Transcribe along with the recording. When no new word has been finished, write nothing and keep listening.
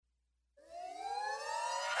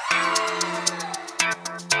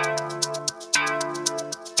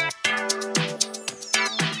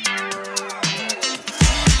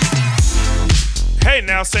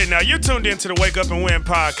now, say now. You're tuned into the Wake Up and Win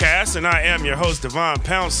podcast, and I am your host, Devon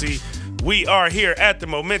Pouncey. We are here at the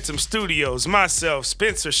Momentum Studios. Myself,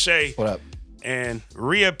 Spencer Shea. What up? And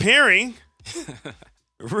reappearing,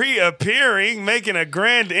 making a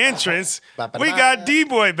grand entrance, we got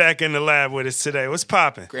D-Boy back in the lab with us today. What's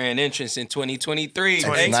popping? Grand entrance in 2023.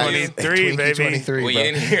 2023, baby. 23, We bro.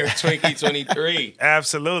 in here, Twinkie 23.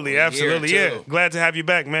 Absolutely. here, Yeah, too. glad to have you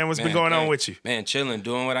back, man. What's been going on with you? Man, chilling,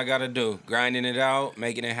 doing what I got to do. Grinding it out,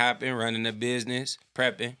 making it happen, running the business,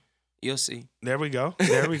 prepping. You'll see. There we go.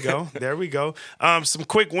 Some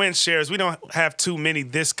quick win shares. We don't have too many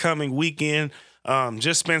this coming weekend.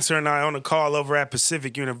 Just Spencer and I on the call over at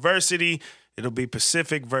Pacific University. It'll be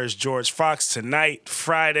Pacific versus George Fox tonight,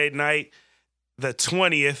 Friday night, the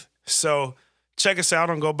 20th. So check us out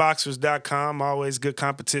on GoBoxers.com. Always good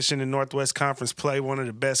competition in Northwest Conference play, one of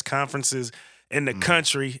the best conferences in the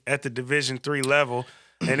country at the Division III level.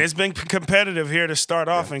 And it's been competitive here to start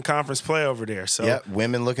off in conference play over there. So Yep,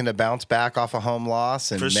 women looking to bounce back off a home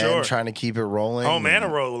loss, and For men sure. trying to keep it rolling. home and a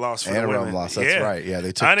road loss for and the a women. road loss. That's right. Yeah,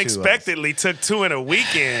 they took unexpectedly took two in a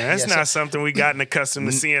weekend. That's Yeah, not something we gotten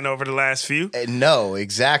accustomed to seeing over the last few. 2. No,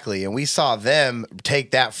 exactly. And we saw them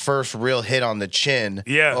take that first real hit on the chin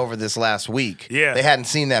over this last week. Yeah. They hadn't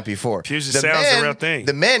seen that before. Puget Sound's the real thing.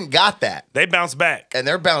 The men got that. They bounced back. And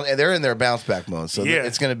they're in their bounce back mode. So Yeah.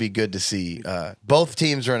 it's going to be good to see. Both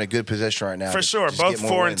teams are in a good position right now. For to sure. just Both get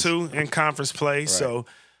more 4-2 in conference play. So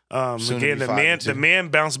Soon to again, be the 5-2. men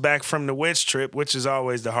bounced back from the Witch trip, which is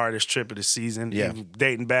always the hardest trip of the season. Yeah. Even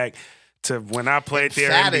dating back to when I played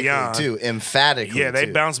there and Emphatically, beyond. too. Emphatically, Yeah, they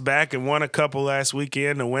too. bounced back and won a couple last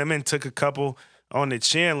weekend. The women took a couple on the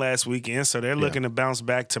chin last weekend, so they're looking to bounce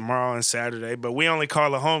back tomorrow and Saturday. But we only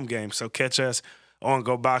call a home game, so catch us on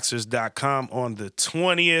GoBoxers.com on the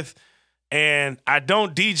 20th. And I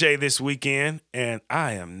don't DJ this weekend, and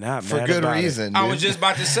I am not For mad good about reason. I dude. was just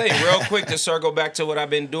about to say, real quick, to circle back to what I've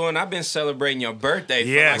been doing. I've been celebrating your birthday for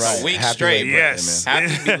Yes. like Right. a week Happy straight. late Yes.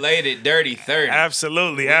 Happy belated Dirty 30.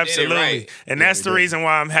 Absolutely, We did it absolutely. right. And that's we the did. reason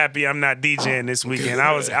why I'm happy I'm not DJing this weekend.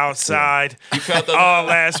 I was outside You felt the all love.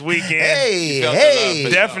 last weekend. Hey, felt the love hey. for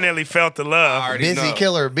Definitely felt the I love. already Busy know.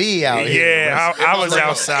 Killer B out here. Yeah, I was real.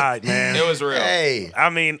 outside, man. It was real. Hey. I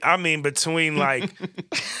mean, between like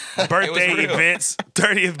birthday real. events,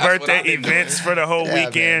 30th what I've birthday been events doing. for the whole Yeah,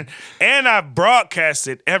 weekend, and I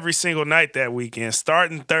broadcasted every single night that weekend,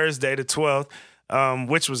 starting Thursday the 12th,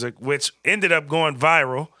 which ended up going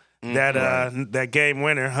viral. That game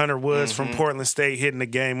winner, Hunter Woods from Portland State, hitting the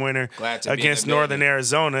game winner Glad to be in against the building. Northern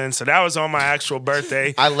Arizona, and so that was on my actual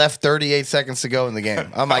birthday. I left 38 seconds to go in the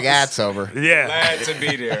game. I'm like, it's over. Yeah, Glad to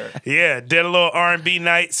be there. Yeah, did a little R&B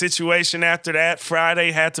night situation after that.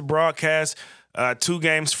 Friday had to broadcast 2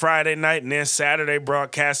 games Friday night, and then Saturday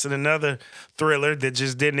broadcasted another thriller that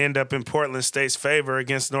just didn't end up in Portland State's favor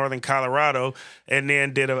against Northern Colorado, and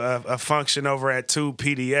then did a function over at 2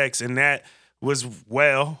 PDX, and that was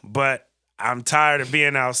but I'm tired of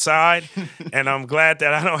being outside, and I'm glad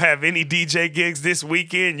that I don't have any DJ gigs this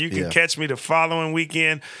weekend. You can catch me the following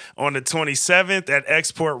weekend on the 27th at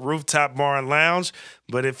Export Rooftop Bar and Lounge.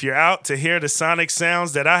 But if you're out to hear the sonic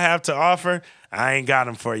sounds that I have to offer, I ain't got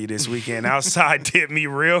them for you this weekend. Outside did me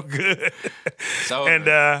real good. It's over.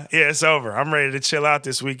 And, it's over. I'm ready to chill out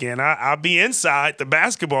this weekend. I'll be inside the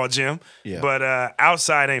basketball gym, but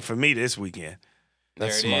outside ain't for me this weekend.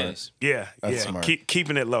 That's There it smart. is. Yeah, That's smart.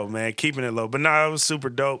 Keeping it low, man. Keeping it low. But no, it was super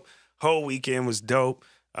dope. Whole weekend was dope.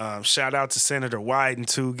 Shout out to Senator Wyden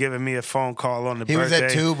too, giving me a phone call on the He was birthday.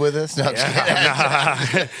 at Tube with us. No, I'm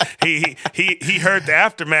just kidding. He heard the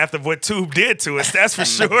aftermath of what Tube did to us. That's for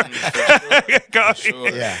sure. sure.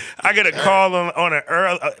 Yeah. I get a call on an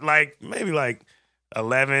early, maybe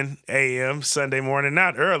 11 a.m. Sunday morning.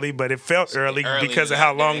 Not early, but it felt early because of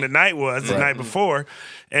how that long day. the night was the night before.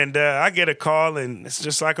 And I get a call, and it's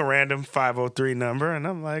just like a random 503 number. And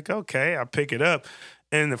I'm like, okay, I pick it up.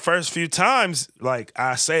 And the first few times,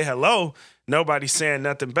 I say hello, nobody's saying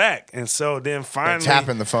nothing back. And so then They're finally,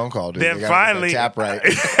 tapping the phone call, dude. Then They gotta get finally- that tap right.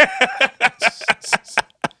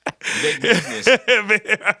 Big business.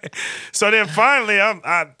 So then finally,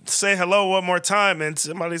 I say hello one more time, and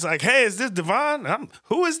somebody's like, "Hey, is this Devon?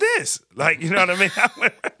 Who is this?" You know what I mean?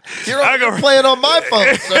 You're playing on my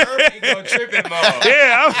phone, sir. He go tripping mode.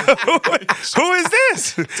 Yeah, who is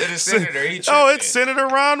this? To the senator, he tripping. Oh, it's Senator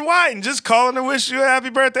Ron Wyden, just calling to wish you a happy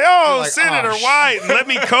birthday. Oh, You're like, Senator oh, Wyden, let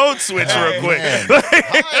me code switch real quick. Man.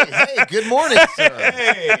 Hi, hey, good morning, sir.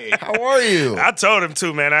 Hey. How are you? I told him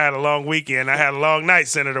too, man. I had a long weekend. I had a long night,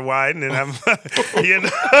 Senator Wyden, and I'm, you know.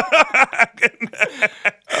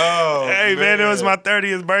 Oh, Hey man, it was my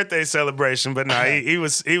 30th birthday celebration, but no, he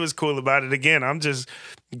was cool about it. Again, I'm just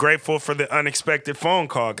grateful for the unexpected phone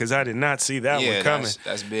call because I did not see that one coming.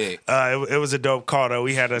 That's big. It was a dope call though.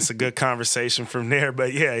 We had us a good conversation from there.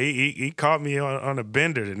 But yeah, he caught me on a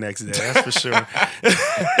bender the next day. That's for sure.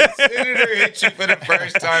 Senator hit you for the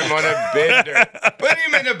first time on a bender. Put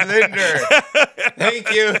him in a blender.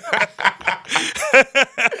 Thank you.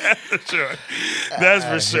 For sure. That's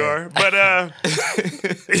for sure. But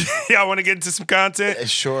y'all want to get into some content?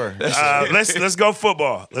 Sure. Let's go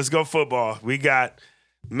football. Let's go football. We got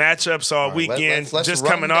matchups all weekend. Let's just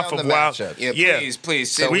run coming off down of the wild. matchups.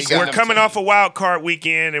 Please. So we're coming off a wild card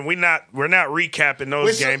weekend, and we're not recapping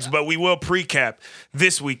those games, but we will pre-cap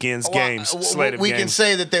this weekend's games. Slate of we games. can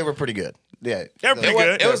say that they were pretty good. Yeah, they're pretty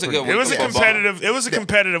good. It was a good. It was a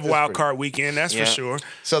competitive wild card weekend. That's for sure.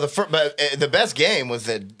 So the best game was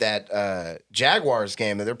that Jaguars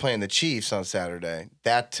game that they're playing the Chiefs on Saturday.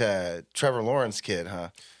 That Trevor Lawrence kid, huh?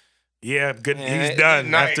 Yeah, good. He's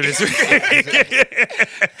done after this. Trevor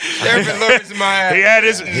Lawrence, he had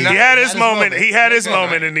his moment. He had his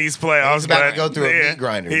moment in these playoffs. He's about to go through a meat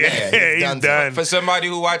grinder. He's done. For somebody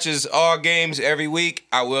who watches all games every week,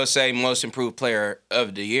 I will say most improved player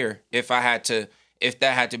of the year. If that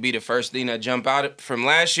had to be the first thing that jump out from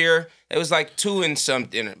last year, it was like 2 and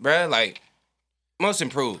something, bro. Like most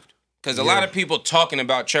improved, because a lot of people talking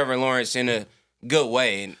about Trevor Lawrence in a good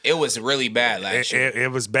way, and it was really bad last year.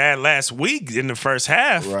 It was bad last week in the first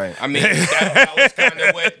half. Right. I mean, that was kind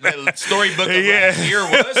of what the storybook of last year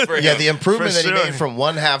was for him. Yeah, the improvement that sure. he made from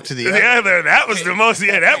one half to the other. Yeah, that was the most.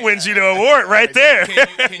 Yeah, that wins you the award right there.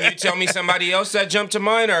 Can you tell me somebody else that jumped to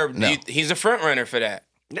mind, or he's a front runner for that?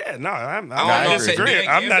 Yeah, no, I'm I not don't know. disagreeing.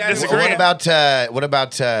 I'm not disagreeing. What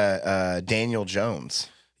about Daniel Jones?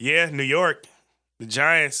 Yeah, New York. The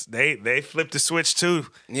Giants, they flipped the switch too.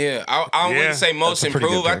 Yeah, I wouldn't say most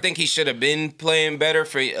improved. I think he should have been playing better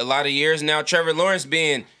for a lot of years now. Trevor Lawrence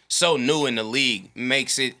being so new in the league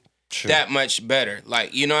makes it that much better.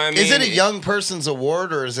 Like, you know what I mean? Is it a young person's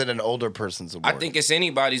award or is it an older person's award? I think it's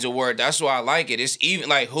anybody's award. That's why I like it. It's even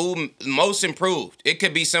like who most improved. It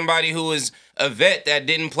could be somebody who is a vet that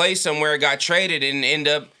didn't play somewhere, got traded, and end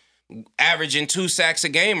up averaging 2 sacks a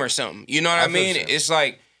game or something. You know what I mean? So. It's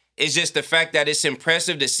like, it's just the fact that it's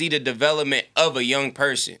impressive to see the development of a young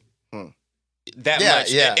person. That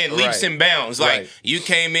much. It leaps and bounds. Like, you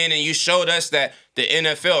came in and you showed us that the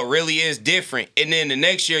NFL really is different. And then the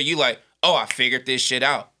next year, you like, oh, I figured this shit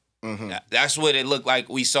out. Mm-hmm. That's what it looked like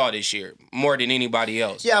we saw this year, more than anybody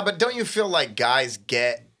else. Yeah, but don't you feel like guys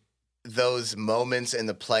get those moments in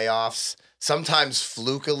the playoffs, sometimes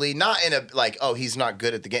flukily, not in a, like, oh, he's not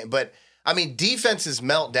good at the game, but I mean, defenses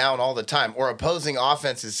melt down all the time, or opposing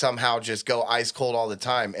offenses somehow just go ice cold all the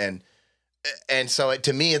time. And so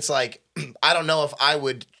to me, it's like, I don't know if I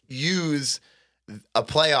would use a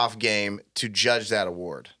playoff game to judge that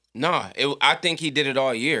award. No, I think he did it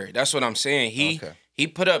all year. That's what I'm saying. He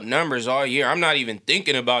put up numbers all year. I'm not even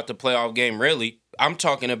thinking about the playoff game, really. I'm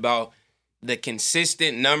talking about the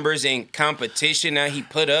consistent numbers and competition that he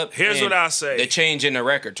put up. Here's what I'll say. The change in the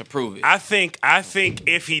record to prove it. I think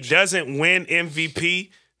if he doesn't win MVP,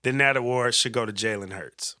 then that award should go to Jalen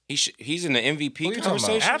Hurts. He's in the MVP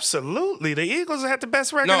conversation? Absolutely. The Eagles have the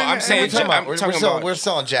best record. No, I'm saying we're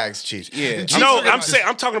selling Jags Chiefs. Yeah.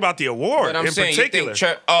 I'm talking about the award in particular.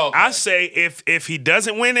 I say if he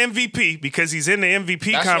doesn't win MVP because he's in the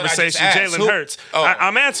MVP conversation, Jalen Hurts.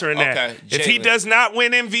 I'm answering that. If he does not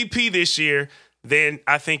win MVP this year, then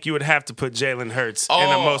I think you would have to put Jalen Hurts in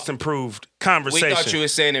the most improved conversation. We thought you were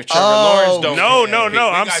saying if Trevor Lawrence don't. No.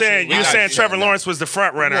 I'm saying you're saying Trevor Lawrence was the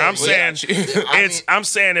front runner. I'm saying I'm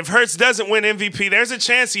saying if Hurts doesn't win MVP, there's a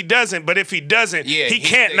chance he doesn't. But if he doesn't, he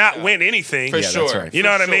can't not win anything. For sure. That's right. You know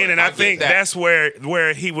what I mean? And I think that's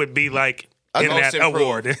where he would be like in that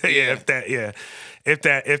award. If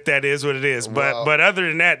that is what it is. But other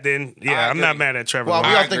than that, then I'm not mad at Trevor. Well, we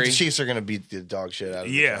all think the Chiefs are going to beat the dog shit out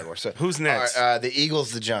of the Jaguars. So, who's next? The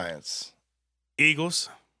Eagles, the Giants. Eagles.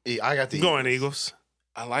 I got the Eagles. Eagles.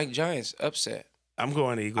 I like Giants upset. I'm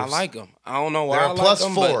going Eagles. I like them. I don't know why. They're a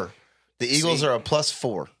 +4. The Eagles are a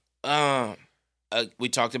 +4. We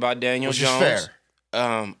talked about Daniel Jones. Which is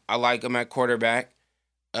fair. I like him at quarterback.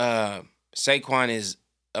 Saquon is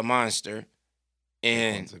a monster.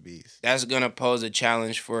 And that's going to pose a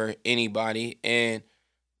challenge for anybody. And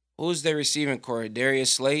who's their receiving core?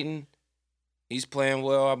 Darius Slayton? He's playing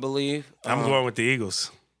well, I believe. I'm going with the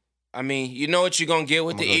Eagles. I mean, you know what you're going to get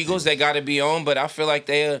with the Eagles. They got to be on, but I feel like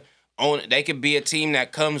they could be a team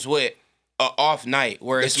that comes with off night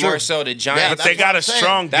where it's more so the Giants. But they got a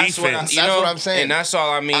strong defense. That's what I'm saying. And that's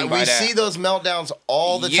all I mean by that. We see those meltdowns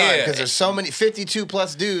all the time because there's so many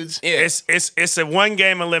 52-plus dudes. Yeah. It's a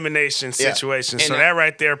one-game elimination situation. So that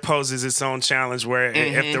right there poses its own challenge where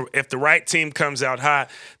if the right team comes out hot,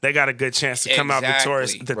 they got a good chance to come out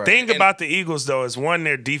victorious. The thing about the Eagles, though, is one,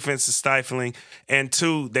 their defense is stifling, and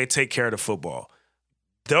two, they take care of the football.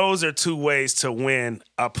 Those are two ways to win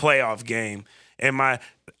a playoff game.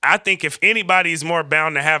 I think if anybody is more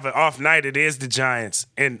bound to have an off night, it is the Giants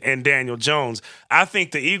and Daniel Jones. I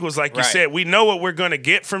think the Eagles, like you said, we know what we're going to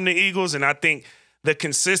get from the Eagles, and I think the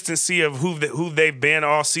consistency of who they've been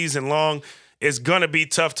all season long is going to be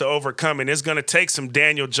tough to overcome, and it's going to take some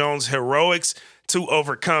Daniel Jones heroics to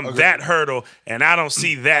overcome that hurdle, and I don't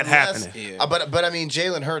see that happening. Yeah. But I mean,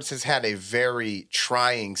 Jalen Hurts has had a very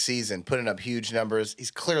trying season, putting up huge numbers.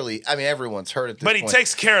 He's clearly, I mean, everyone's hurt at this point. But he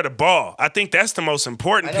takes care of the ball. I think that's the most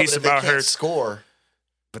important piece about Hurts. Score.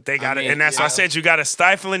 But they got it, and that's why I said you got a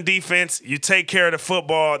stifling defense. You take care of the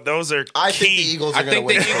football. Those are key. I think the Eagles are going to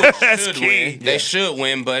win. I think the Eagles should win. They should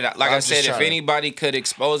win, but like I said, if anybody could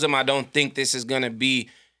expose them, I don't think this is going to be.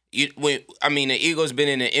 The Eagles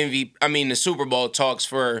been in the Super Bowl talks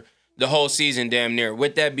for the whole season, damn near.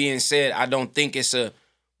 With that being said, I don't think it's a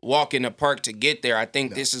walk in the park to get there. I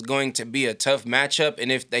think this is going to be a tough matchup,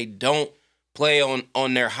 and if they don't play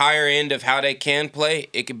on their higher end of how they can play,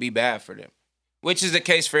 it could be bad for them. Which is the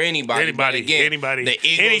case for anybody. Anybody. The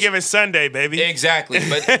Eagles, any given Sunday, baby. Exactly.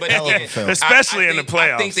 But again, especially in the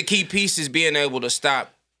playoffs. I think the key piece is being able to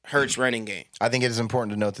stop Hurts' running game. I think it is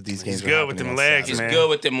important to note that these games are good with them legs, man. He's good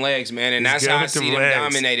with them legs, man. And that's how I see them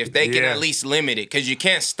dominate. If they can at least limit it. Because you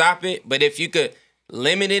can't stop it, but if you could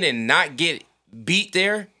limit it and not get beat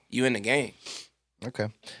there, you in the game. Okay.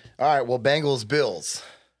 All right, well, Bengals, Bills.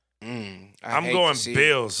 I'm going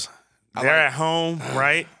Bills. They're at home,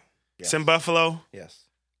 right? Yes. It's in Buffalo? Yes.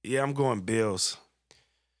 Yeah, I'm going Bills.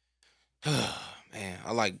 Man,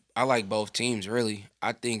 I like both teams, really.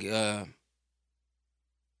 I think the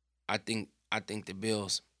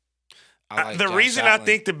Bills. The reason I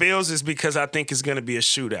think the Bills is because I think it's going to be a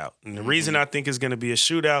shootout. And the reason I think it's going to be a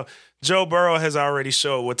shootout, Joe Burrow has already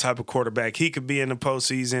showed what type of quarterback he could be in the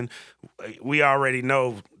postseason. We already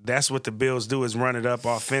know that's what the Bills do is run it up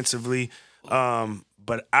offensively.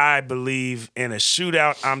 But I believe in a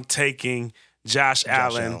shootout, I'm taking Josh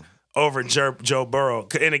Allen over Joe Burrow.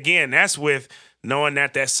 And again, that's with knowing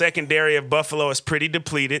that secondary of Buffalo is pretty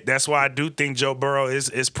depleted. That's why I do think Joe Burrow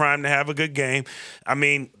is primed to have a good game. I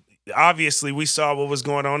mean, obviously, we saw what was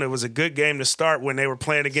going on. It was a good game to start when they were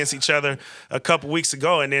playing against each other a couple weeks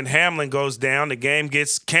ago, and then Hamlin goes down. The game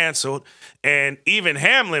gets canceled, and even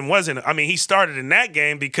Hamlin he started in that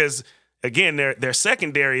game because – again, their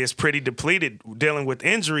secondary is pretty depleted, dealing with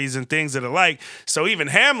injuries and things of the like. So even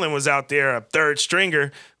Hamlin was out there, a third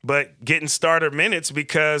stringer, but getting starter minutes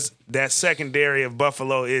because that secondary of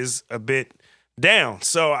Buffalo is a bit down.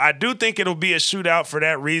 So I do think it'll be a shootout for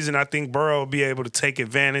that reason. I think Burrow will be able to take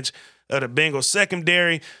advantage of the Bengals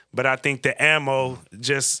secondary, but I think the ammo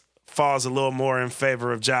just falls a little more in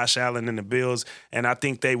favor of Josh Allen and the Bills, and I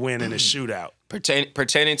think they win in a shootout.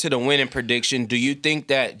 Pertaining to the winning prediction, do you think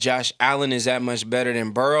that Josh Allen is that much better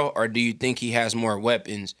than Burrow, or do you think he has more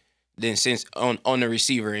weapons than on the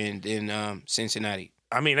receiver end in Cincinnati?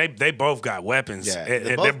 I mean, they both got weapons. Yeah,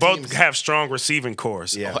 they both have strong receiving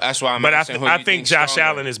cores. Yeah, that's why I'm. But I think Josh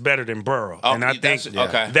Allen is better than Burrow, and I think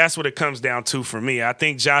that's what it comes down to for me. I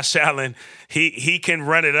think Josh Allen he can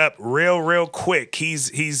run it up real quick.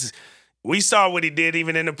 We saw what he did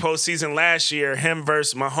even in the postseason last year, him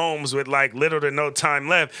versus Mahomes with like little to no time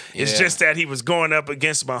left. It's just that he was going up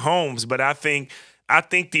against Mahomes. But I think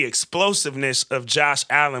the explosiveness of Josh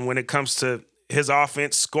Allen when it comes to his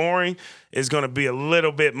offense scoring is going to be a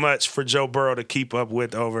little bit much for Joe Burrow to keep up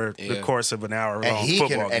with over the course of an hour-long football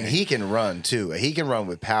game. And he can run, too. He can run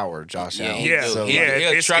with power, Josh Allen.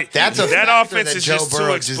 That offense is just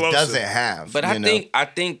too explosive. Doesn't have. But I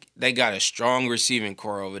think they got a strong receiving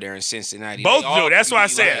core over there in Cincinnati. Both do. That's why I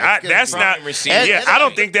said that's not. I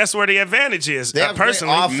don't think that's where the advantage is. They have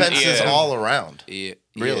personally, offenses all around. Yeah,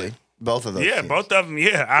 really. Both of those. Yeah, teams. Both of them.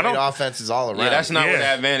 Yeah, I don't. Offenses all around. Yeah, that's not what the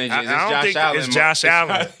advantage is. I don't think it's Josh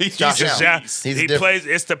Allen. He plays.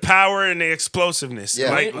 It's the power and the explosiveness.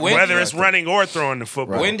 Yeah. Whether it's running or throwing the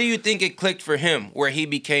football. When do you think it clicked for him where he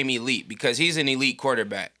became elite? Because he's an elite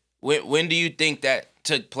quarterback. When do you think that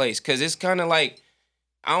took place? Because it's kind of like,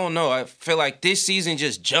 I don't know. I feel like this season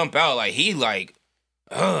just jumped out. Like he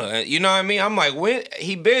You know what I mean? I'm like, when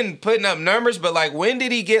he been putting up numbers, but like, when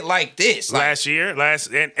did he get like this? Like, last year,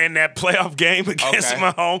 and that playoff game against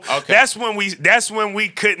Mahomes. Okay. That's when we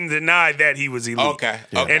couldn't deny that he was elite. Okay.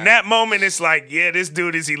 In that moment, it's like, yeah, this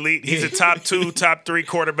dude is elite. He's a top 2, top 3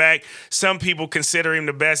 quarterback. Some people consider him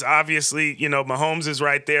the best. Obviously, Mahomes is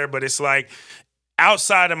right there, but it's like,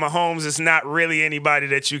 outside of Mahomes, it's not really anybody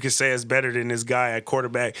that you can say is better than this guy at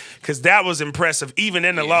quarterback, because that was impressive. Even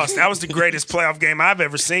in the loss, that was the greatest playoff game I've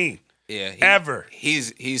ever seen. Yeah, ever.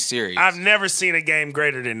 He's serious. I've never seen a game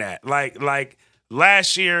greater than that. Like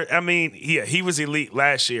last year, I mean, he was elite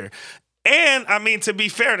last year. And, I mean, to be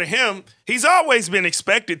fair to him, he's always been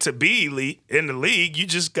expected to be elite in the league. You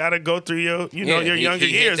just got to go through your younger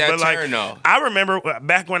years. But, like, I remember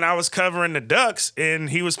back when I was covering the Ducks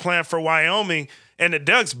and he was playing for Wyoming, and the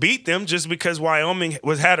Ducks beat them just because Wyoming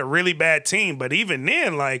had a really bad team. But even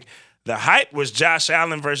then, like, the hype was Josh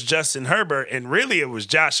Allen versus Justin Herbert, and really it was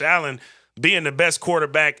Josh Allen being the best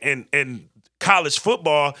quarterback in college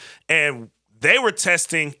football, and they were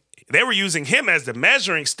using him as the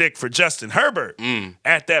measuring stick for Justin Herbert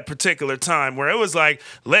at that particular time, where it was like,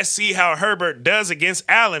 let's see how Herbert does against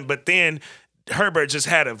Allen, but then Herbert just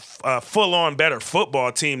had a full-on better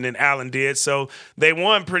football team than Allen did, so they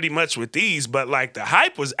won pretty much with ease. But, like, the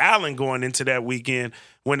hype was Allen going into that weekend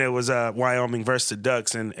when it was Wyoming versus the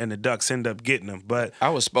Ducks, and the Ducks end up getting them. But I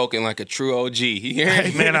was spoken like a true OG.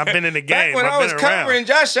 Hey, man, I've been in the game. Back when I was covering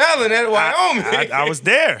Josh Allen at Wyoming. I was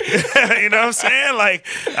there. You know what I'm saying? Like,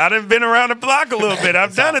 I done been around the block a little bit.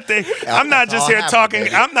 I've done a thing. I'm not just here talking.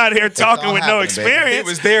 Baby. I'm not here talking with no experience. It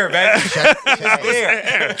was there, baby.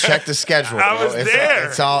 Check the schedule. I was there.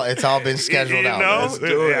 It's all been scheduled out. Let's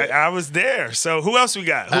do it. I was there. So who else we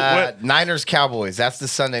got? Niners Cowboys. That's the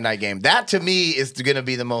Sunday night game. That to me is going to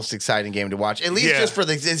be the most exciting game to watch, at least just for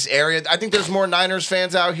this area. I think there's more Niners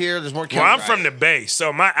fans out here. There's more. Well, I'm from the Bay,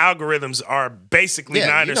 so my algorithms are basically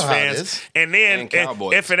Niners fans. And then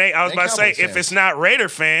if it ain't, I was about to say, if it's not Raider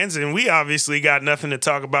fans, and we obviously got nothing to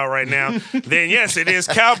talk about right now, then yes, it is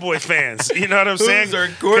Cowboy fans. You know what I'm saying?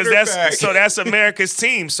 Because that's America's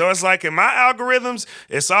team. So it's like in my algorithms,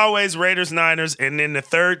 it's always Raiders, Niners, and then the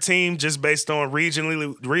third team, just based on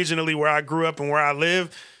regionally where I grew up and where I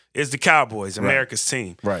live, is the Cowboys, America's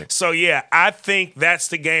team. Right. So, yeah, I think that's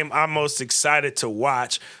the game I'm most excited to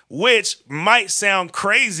watch, which might sound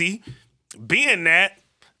crazy, being that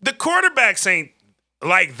the quarterbacks ain't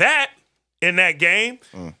like that in that game.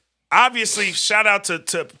 Obviously, shout out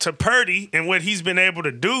to Purdy and what he's been able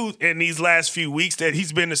to do in these last few weeks that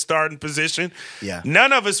he's been in starting position. Yeah.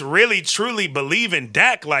 None of us really truly believe in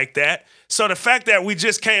Dak like that. So the fact that we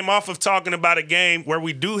just came off of talking about a game where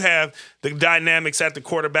we do have the dynamics at the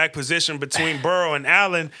quarterback position between Burrow and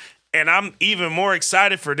Allen, and I'm even more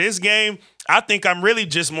excited for this game, I think I'm really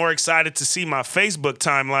just more excited to see my Facebook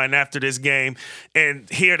timeline after this game and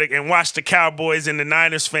and watch the Cowboys and the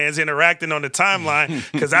Niners fans interacting on the timeline,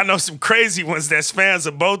 because I know some crazy ones that's fans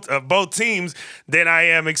of both teams, than I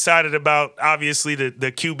am excited about, obviously, the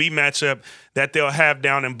QB matchup that they'll have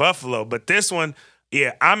down in Buffalo. But this one,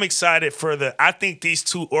 yeah, I'm excited I think these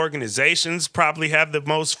two organizations probably have the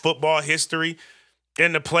most football history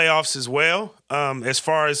in the playoffs as well, as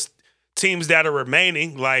far as teams that are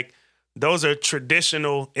remaining. Like, those are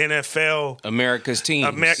traditional NFL America's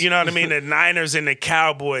teams. You know what I mean? The Niners and the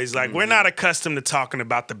Cowboys. Like, we're not accustomed to talking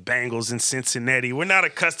about the Bengals and Cincinnati. We're not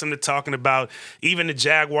accustomed to talking about even the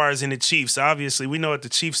Jaguars and the Chiefs. Obviously, we know what the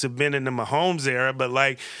Chiefs have been in the Mahomes era, but,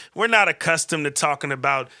 like, we're not accustomed to talking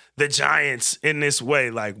about the Giants in this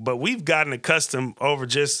way. Like, but we've gotten accustomed over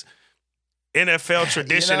just NFL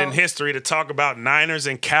tradition and history to talk about Niners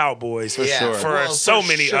and Cowboys for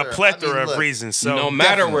a plethora of reasons. So no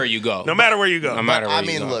matter where you go.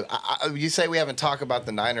 Look, you say we haven't talked about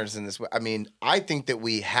the Niners in this way. I mean, I think that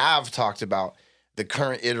we have talked about the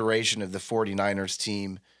current iteration of the 49ers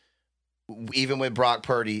team, even with Brock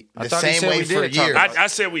Purdy, the same way for years. I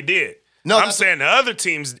said we did. No, I'm saying the other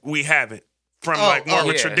teams we haven't. From more of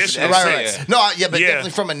a traditional sense. Right. No, but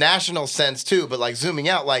definitely from a national sense too. But like zooming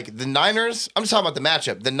out, like the Niners, I'm just talking about the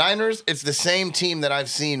matchup. The Niners, it's the same team that I've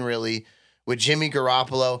seen really with Jimmy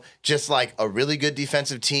Garoppolo, just like a really good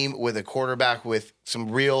defensive team with a quarterback with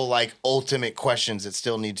some real like ultimate questions that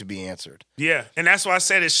still need to be answered. Yeah, and that's why I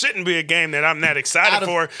said it shouldn't be a game that I'm not excited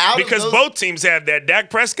for, because both teams have that. Dak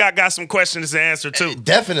Prescott got some questions to answer too.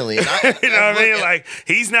 Definitely. You know what I mean? Like,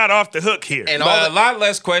 he's not off the hook here. And a lot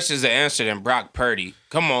less questions to answer than Brock Purdy.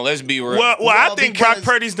 Come on, let's be real. Well, I think Brock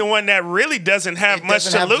Purdy's the one that really doesn't have much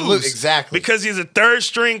to lose. Exactly. Because he's a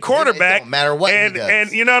third-string quarterback. It don't matter what he does.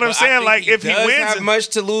 And you know what I'm saying? Like, if he wins, have much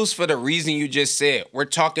to lose for the reason you just said. We're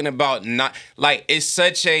talking about not like is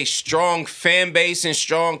such a strong fan base and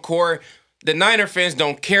strong core. The Niner fans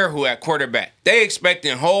don't care who at quarterback. They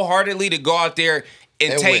expecting wholeheartedly to go out there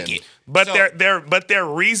and take it. But their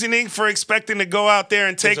reasoning for expecting to go out there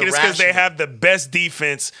and take it is because they have the best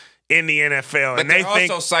defense in the NFL. But and they're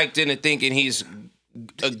also psyched into thinking he's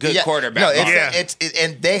a good quarterback. No,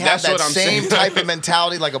 and they have that same type of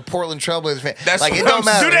mentality like a Portland Trailblazers fan. Like it don't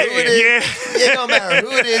matter who it is. It don't matter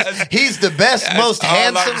who it is. He's the best, most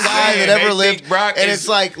handsome guy that ever lived. And it's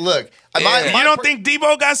like, look, you don't think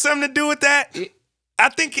Debo got something to do with that? I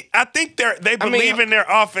think they believe in their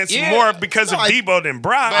offense more because of Debo than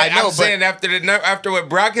Brock. But I'm saying after what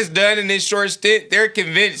Brock has done in his short stint, they're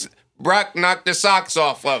convinced Brock knocked the socks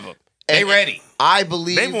off of him. They ready. I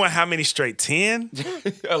believe they've won how many straight? 10?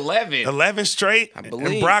 11 straight. I believe.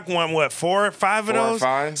 And Brock won what? 4 or 5 of those.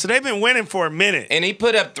 5. So they've been winning for a minute. And he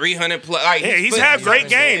put up 300 plus. Like, he's had great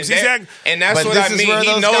games. And that's what I mean.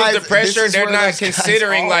 He knows the pressure. They're not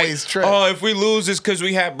considering like, if we lose, it's because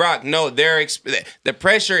we have Brock. No, the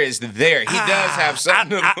pressure is there. He does have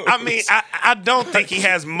something to lose. I mean, I don't think he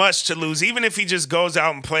has much to lose, even if he just goes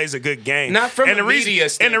out and plays a good game. Not from the media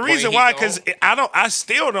standpoint. And the reason why, because I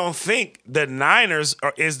still don't think the Niners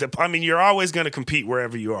you're always going to compete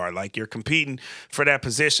wherever you are. Like, you're competing for that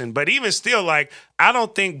position. But even still, like, I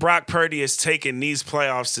don't think Brock Purdy is taking these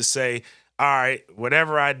playoffs to say, all right,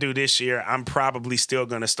 whatever I do this year, I'm probably still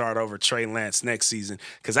going to start over Trey Lance next season,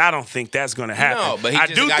 because I don't think that's going to happen. No, but I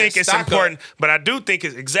do think it's important, but I do think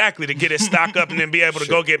it's exactly to get his stock up and then be able to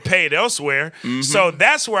go get paid elsewhere. Mm-hmm. So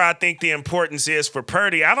that's where I think the importance is for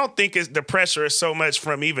Purdy. I don't think the pressure is so much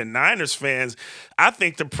from even Niners fans. I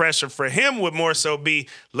think the pressure for him would more so be,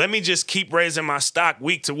 let me just keep raising my stock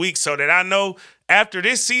week to week so that I know after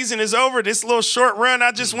this season is over, this little short run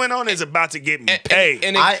I just went on is about to get me paid.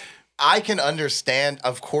 I can understand,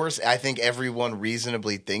 of course, I think everyone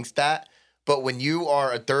reasonably thinks that. But when you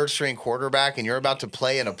are a third-string quarterback and you're about to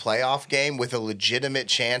play in a playoff game with a legitimate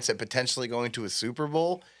chance at potentially going to a Super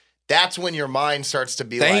Bowl, that's when your mind starts to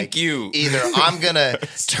be either I'm going to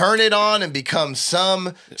turn it on and become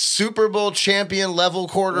some Super Bowl champion level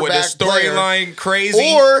quarterback with a storyline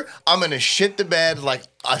crazy, or I'm going to shit the bed like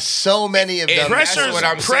so many of them.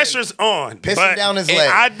 Pressure's on. Pissing down his leg.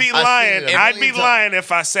 I'd be lying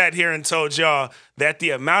if I sat here and told y'all that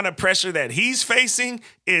the amount of pressure that he's facing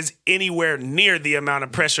is anywhere near the amount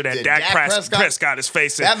of pressure that Dak Prescott is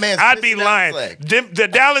facing. I'd be lying. The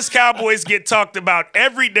Dallas Cowboys get talked about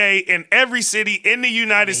every day in every city in the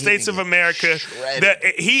United States of America.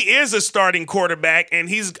 He is a starting quarterback, and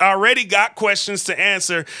he's already got questions to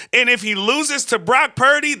answer. And if he loses to Brock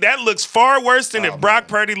Purdy, that looks far worse than if Brock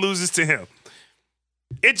Purdy loses to him.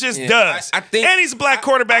 It just does. I think, and he's a black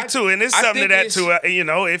quarterback too, and there's something to that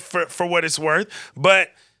too, for what it's worth. But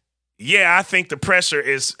yeah, I think the pressure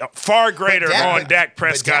is far greater on Dak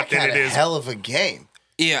Prescott than it is. Hell of a game.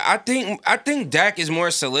 Yeah, I think Dak is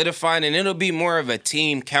more solidified, and it'll be more of a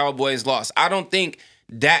team Cowboys loss. I don't think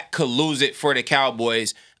Dak could lose it for the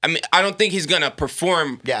Cowboys. I mean, I don't think he's gonna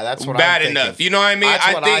perform bad enough. You know what I mean?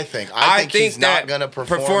 I think he's not gonna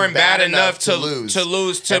perform bad enough to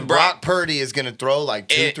lose to Brock Purdy is gonna throw like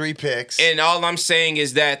 2-3 picks. And all I'm saying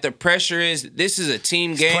is that the pressure is this is a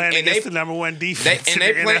team game, and against the number one defense.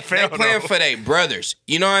 They playing for their brothers.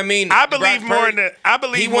 You know what I mean? I believe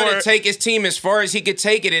he want to take his team as far as he could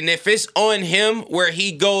take it, and if it's on him where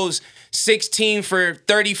he goes 16 for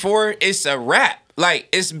 34, it's a wrap. Like,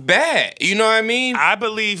 it's bad. You know what I mean? I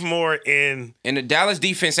believe more in... And the Dallas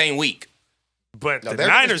defense ain't weak. But the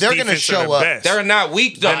Niners defense are the best. They're not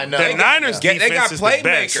weak, though. The Niners defense is the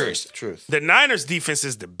best. Truth. The Niners defense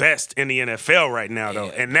is the best in the NFL right now, though.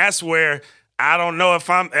 And that's where... I don't know if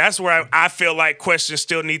that's where I feel like questions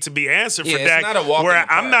still need to be answered for Dak. Not a walk where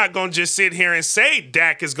I'm not going to just sit here and say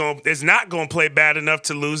Dak is not going to play bad enough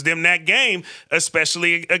to lose them that game,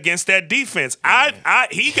 especially against that defense.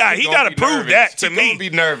 He got to prove that to me.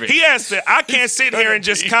 Be nervous. He has to. I can't sit here and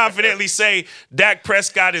just confidently say Dak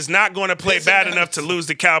Prescott is not going to play bad enough to lose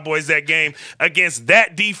the Cowboys that game against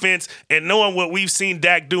that defense, and knowing what we've seen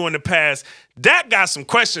Dak do in the past. Dak got some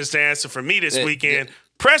questions to answer for me this weekend.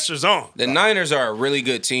 Pressure's on. The Niners are a really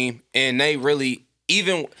good team, and they really,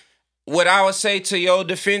 even what I would say to your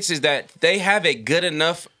defense is that they have a good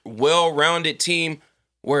enough, well-rounded team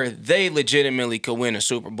where they legitimately could win a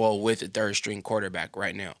Super Bowl with a third-string quarterback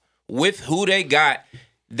right now. With who they got,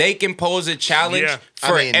 they can pose a challenge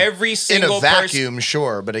for every single person. In a vacuum,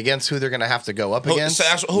 sure, but against who they're going to have to go up against?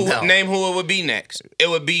 Name who it would be next. It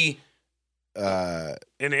would be...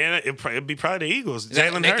 it'd be probably the Eagles.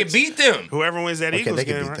 Jalen Hurts. They could beat them. Whoever wins that Eagles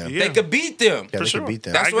game, right? They could beat them. Yeah, for sure. Beat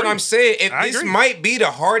them. That's what I'm saying. This might be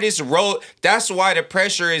the hardest road. That's why the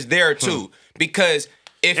pressure is there too. because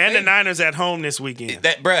the Niners at home this weekend.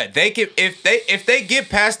 They can if they get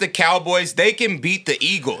past the Cowboys, they can beat the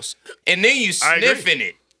Eagles, and then you sniffing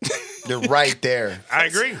it. They're right there. I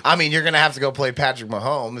agree. I mean, you're gonna have to go play Patrick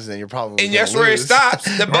Mahomes, and you're probably and that's where it stops.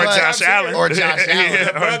 Or Josh Allen. Or Josh Allen.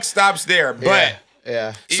 The buck stops there. But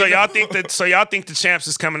yeah. So y'all think the champs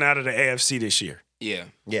is coming out of the AFC this year? Yeah.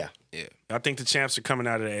 I think the champs are coming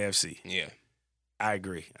out of the AFC. Yeah. I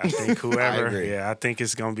agree. I think whoever. I agree. I think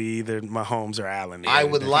it's going to be either Mahomes or Allen. I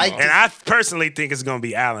would like and I personally think it's going to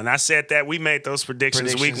be Allen. I said that. We made those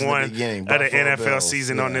predictions week one of the NFL Bills,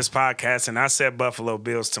 season on this podcast, and I said Buffalo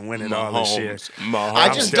Bills to win it all this year.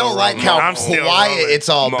 I just don't like how quiet it's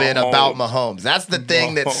all been about Mahomes. That's the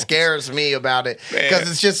thing that scares me about it,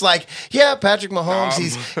 because it's just like, yeah, Patrick Mahomes,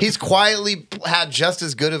 he's quietly had just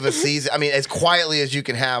as good of a season. I mean, as quietly as you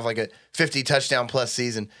can have, like a 50 touchdown plus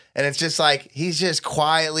season. And it's just like, he's just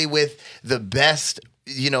quietly with the best,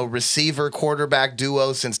 receiver quarterback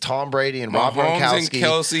duo since Tom Brady and Rob Gronkowski. Mahomes and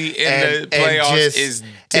Kelsey in the playoffs is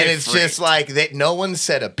different. And it's just like, no one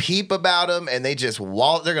said a peep about him, and they just they're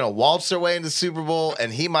going to waltz their way into the Super Bowl,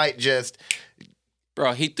 and he might just...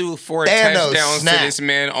 Bro, he threw 4 touchdowns to this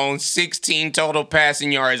man on 16 total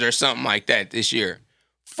passing yards or something like that this year.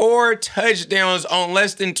 4 touchdowns on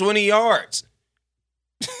less than 20 yards.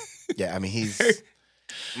 Yeah, I mean, he's...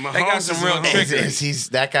 Mahomes, they got some real triggers.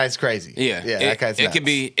 That guy's crazy. Yeah, that guy's nuts.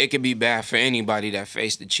 It could be bad for anybody that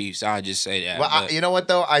faced the Chiefs. I'll just say that. Well, you know what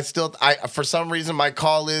though? I for some reason my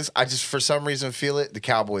call is I just for some reason feel it. The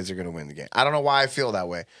Cowboys are going to win the game. I don't know why I feel that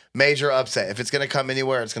way. Major upset. If it's going to come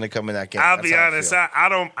anywhere, it's going to come in that game. I'll be honest. I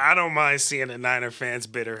don't mind seeing the Niner fans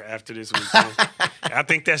bitter after this weekend. I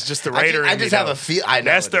think that's just the Raider in me. I just have a feel. I know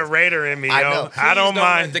that's the Raider in me. I don't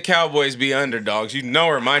mind let the Cowboys be underdogs. You know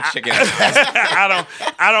where my chicken is.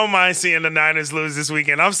 I don't mind seeing the Niners lose this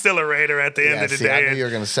weekend. I'm still a Raider at the end of the day. I knew you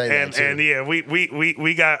were going to say that too. And yeah,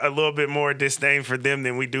 we got a little bit more disdain for them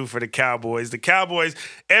than we do for the Cowboys. The Cowboys,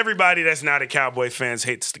 everybody that's not a Cowboy fans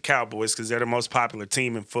hates the Cowboys because they're the most popular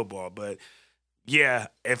team in football. But yeah,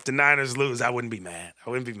 if the Niners lose, I wouldn't be mad.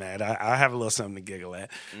 I have a little something to giggle at.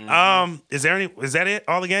 Mm-hmm. Is that it?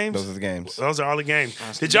 All the games? Those are the games. Those are all the games.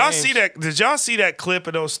 Did y'all see that clip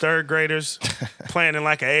of those third graders playing in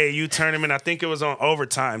like an AAU tournament? I think it was on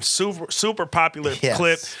Overtime. Super popular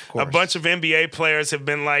clip. A bunch of NBA players have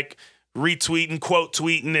been like retweeting, quote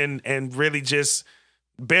tweeting, and really just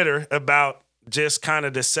bitter about just kind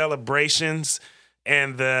of the celebrations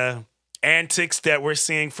and the antics that we're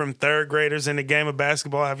seeing from third graders in the game of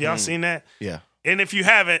basketball. Have y'all seen that? Yeah. And if you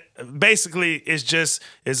haven't, basically it's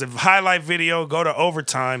a highlight video. Go to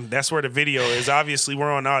Overtime. That's where the video is. Obviously,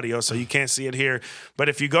 we're on audio, so you can't see it here. But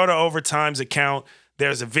if you go to Overtime's account,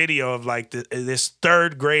 there's a video of like this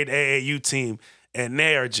third grade AAU team, and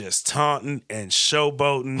they are just taunting and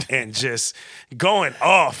showboating and just going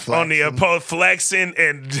off flexing on the opposed, flexing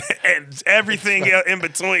and everything in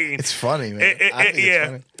between. It's funny, man. It's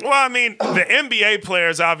funny. Well, I mean, the NBA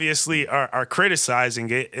players obviously are criticizing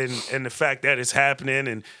it and the fact that it's happening,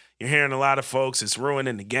 and you're hearing a lot of folks, it's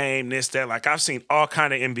ruining the game, this, that. Like, I've seen all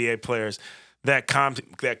kind of NBA players that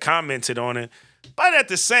commented on it. But at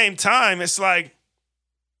the same time, it's like,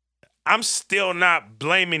 I'm still not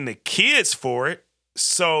blaming the kids for it.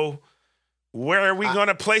 So where are we going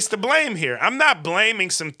to place the blame here? I'm not blaming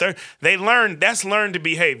that's learned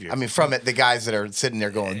behavior. I mean, from it, the guys that are sitting there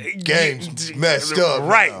going, games messed up.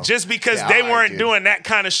 Right. No. Just because they weren't doing that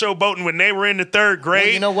kind of showboating when they were in the third grade.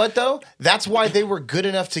 Well, you know what, though? That's why they were good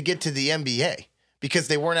enough to get to the NBA. Because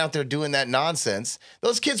they weren't out there doing that nonsense.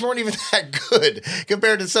 Those kids weren't even that good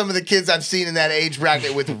compared to some of the kids I've seen in that age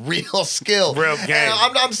bracket with real skill. Real game.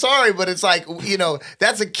 I'm sorry, but it's like,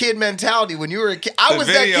 that's a kid mentality. When you were a kid, I was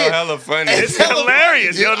that kid. The video hella funny. It's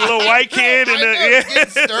hilarious. The little white kid and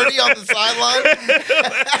getting sturdy on the sideline.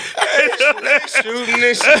 Shooting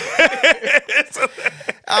this shit.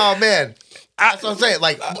 Oh, man. That's what I'm saying.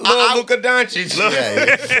 Like Luka Doncic.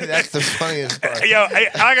 Yeah, that's the funniest part. Yo,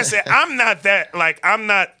 like I said, I'm not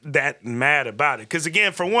that mad about it. Because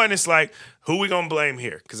again, for one, it's like, who we gonna blame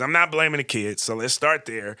here? Because I'm not blaming the kids. So let's start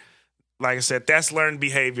there. Like I said, that's learned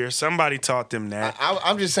behavior. Somebody taught them that.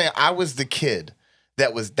 I'm just saying, I was the kid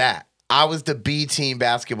that was that. I was the B team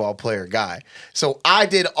basketball player guy. So I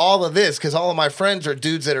did all of this because all of my friends are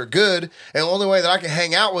dudes that are good. And the only way that I can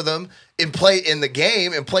hang out with them and play the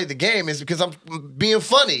game is because I'm being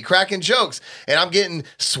funny, cracking jokes. And I'm getting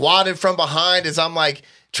swatted from behind as I'm like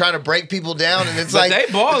trying to break people down. And it's but like.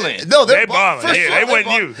 they balling. No, they balling. Yeah, they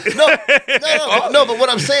wasn't you. No, but what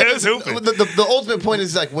I'm saying is the ultimate point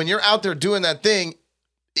is like when you're out there doing that thing,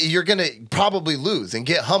 you're going to probably lose and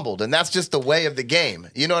get humbled. And that's just the way of the game.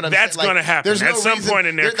 You know what I'm saying? That's going to happen at some point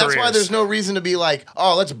in their careers. That's why there's no reason to be like,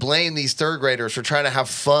 oh, let's blame these third graders for trying to have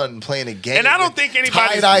fun playing a game. And I don't think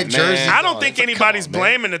anybody's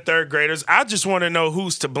blaming the third graders. I just want to know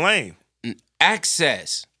who's to blame.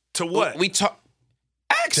 Access. To what? We talk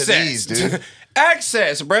access. To these, dude.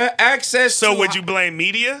 Access, bruh. Access. So would you blame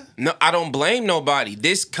media? No, I don't blame nobody.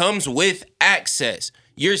 This comes with access.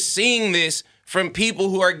 You're seeing this from people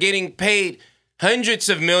who are getting paid hundreds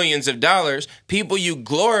of millions of dollars, people you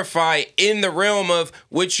glorify in the realm of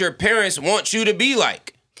which your parents want you to be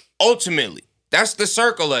like. Ultimately, that's the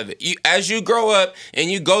circle of it. As you grow up and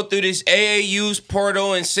you go through this AAU's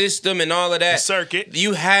portal and system and all of that, circuit,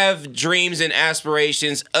 you have dreams and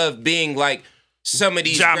aspirations of being like some of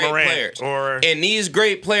these great players. And these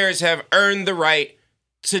great players have earned the right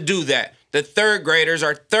to do that. The third graders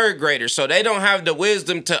are third graders, so they don't have the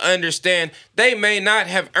wisdom to understand they may not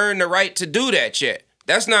have earned the right to do that yet.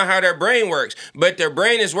 That's not how their brain works. But their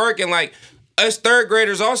brain is working like us third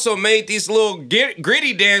graders also made these little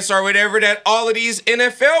gritty dance or whatever that all of these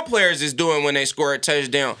NFL players is doing when they score a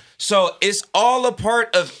touchdown. So it's all a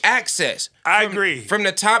part of access. I agree. From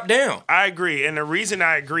the top down. I agree. And the reason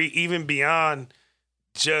I agree, even beyond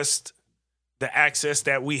just the access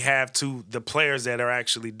that we have to the players that are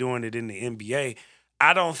actually doing it in the NBA,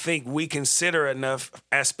 I don't think we consider enough,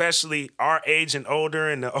 especially our age and older,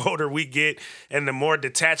 and the older we get and the more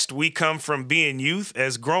detached we come from being youth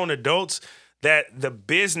as grown adults, that the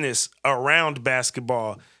business around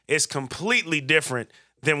basketball is completely different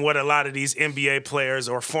than what a lot of these NBA players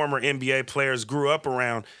or former NBA players grew up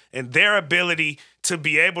around. And their ability to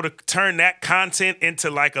be able to turn that content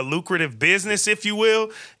into like a lucrative business, if you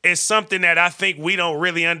will, is something that I think we don't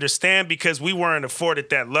really understand because we weren't afforded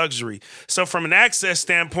that luxury. So from an access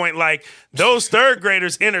standpoint, like those third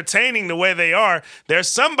graders entertaining the way they are, there's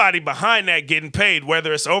somebody behind that getting paid,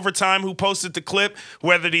 whether it's Overtime who posted the clip,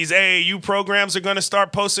 whether these AAU programs are going to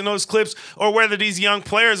start posting those clips, or whether these young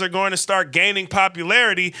players are going to start gaining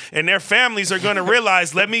popularity and their families are going to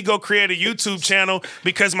realize, let me go create a YouTube channel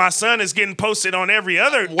because my son is getting posted on every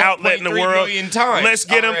other outlet in the world. Let's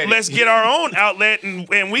get them. Let's get our own outlet,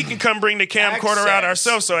 and we can come bring the camcorder out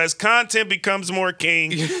ourselves. So as content becomes more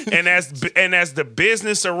king, and as the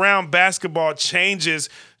business around basketball changes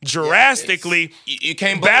drastically, you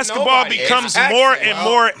can't basketball becomes more and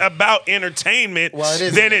more about entertainment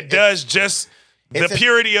than it does just the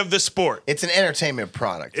purity of the sport. It's an entertainment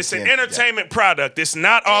product. It's an entertainment product. It's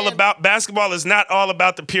not all about basketball. Is not all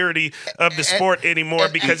about the purity of the sport anymore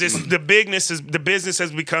because it's the business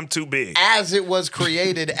has become too big. As it was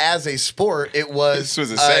created as a sport, it was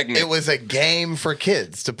a segment. It was a game for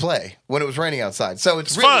kids to play when it was raining outside. So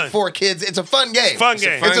it's really fun for kids. It's a fun game.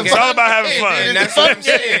 It's all about having fun. And that's what I'm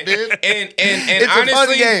saying, dude. And it's honestly, a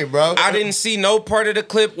fun game, bro. I didn't see no part of the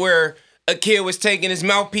clip where a kid was taking his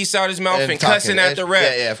mouthpiece out his mouth and cussing at the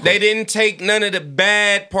ref. They didn't take none of the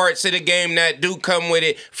bad parts of the game that do come with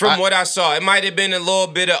it. From what I saw, it might have been a little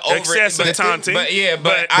bit of excessive taunting,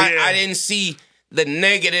 but I didn't see the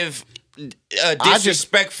negative,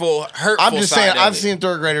 disrespectful, hurtful. I'm just saying, I've seen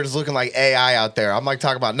third graders looking like AI out there. I'm like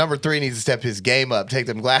talking about number 3 needs to step his game up, take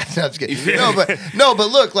them glasses. No,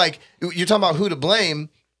 but look, like you're talking about who to blame.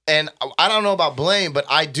 And I don't know about blame, but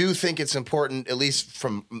I do think it's important, at least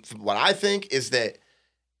from what I think, is that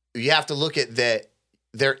you have to look at that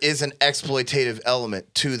there is an exploitative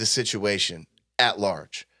element to the situation at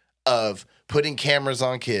large of putting cameras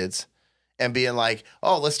on kids and being like,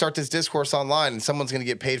 oh, let's start this discourse online and someone's going to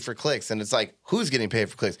get paid for clicks. And it's like, who's getting paid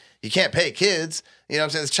for clicks? You can't pay kids. You know what I'm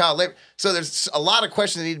saying? It's child labor. So there's a lot of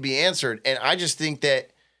questions that need to be answered. And I just think that,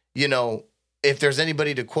 if there's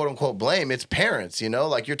anybody to quote unquote blame, it's parents,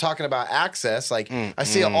 like you're talking about access. Like I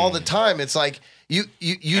see it all the time. It's like you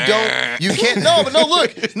can't,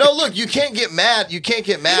 look, you can't get mad. You can't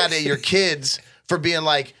get mad at your kids for being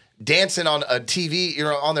like dancing on a TV,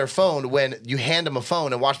 on their phone when you hand them a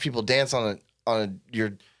phone and watch people dance on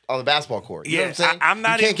the basketball court. You know what I'm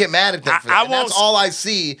saying? You can't get mad at them for that. That's all I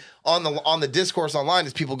see on the discourse online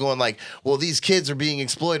is people going like, well, these kids are being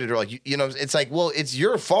exploited, or like, it's like, well, it's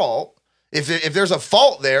your fault. If there's a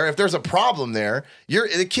fault there, if there's a problem there,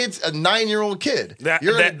 the kid's a 9-year-old kid.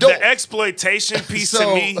 You're an adult. The exploitation piece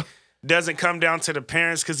to me doesn't come down to the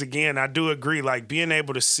parents because, again, I do agree, like being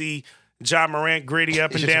able to see Ja Morant gritty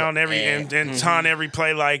up and down and taunt every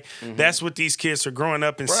play, like that's what these kids are growing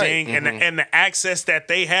up and seeing. And the access that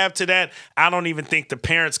they have to that, I don't even think the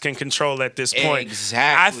parents can control at this point.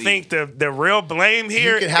 Exactly. I think the real blame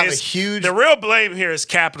here the real blame here is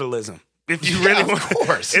capitalism. If you really want, of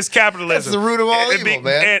course, it's capitalism. That's the root of all evil,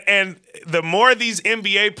 man. And the more these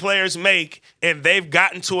NBA players make, and they've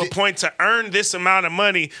gotten to a point to earn this amount of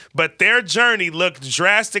money, but their journey looked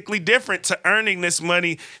drastically different to earning this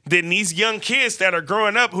money than these young kids that are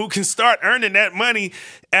growing up who can start earning that money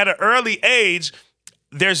at an early age.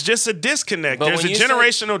 There's just a disconnect. There's a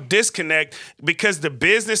generational disconnect because the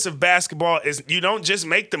business of basketball is you don't just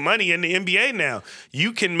make the money in the NBA now.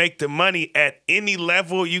 You can make the money at any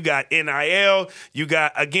level. You got NIL. You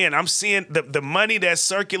got, again, I'm seeing the money that's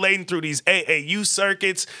circulating through these AAU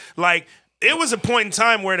circuits. Like, it was a point in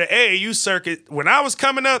time where the AAU circuit, when I was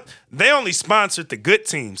coming up, they only sponsored the good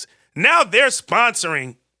teams. Now they're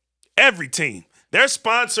sponsoring every team. They're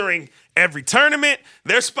sponsoring every tournament.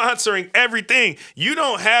 They're sponsoring everything. You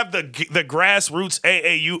don't have the grassroots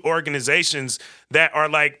AAU organizations that are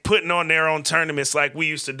like putting on their own tournaments like we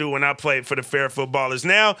used to do when I played for the Fair Footballers.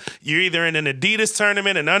 Now you're either in an Adidas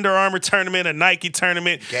tournament, an Under Armour tournament, a Nike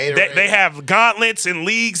tournament. They have gauntlets and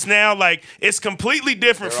leagues now. Like, it's completely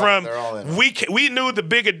different we knew the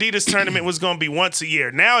big Adidas tournament was going to be once a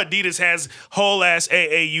year. Now Adidas has whole ass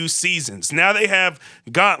AAU seasons. Now they have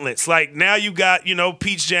gauntlets. Like, now you got,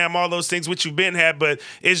 Peach Jam, all those things which you've been had, but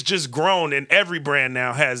it's just grown and every brand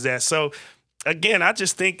now has that. So again, I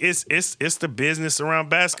just think it's the business around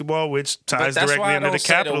basketball which ties directly into the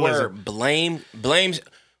capitalism. The word blame.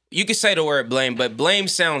 You can say the word blame, but blame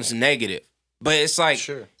sounds negative. But it's like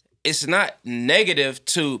It's not negative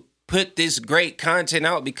to put this great content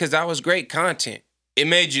out because that was great content. It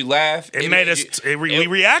made you laugh. We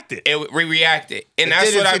reacted. We reacted, and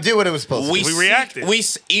that's what it did what it was supposed to. We reacted. We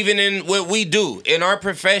even in what we do in our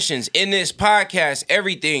professions, in this podcast,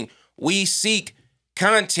 everything we seek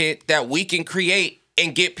content that we can create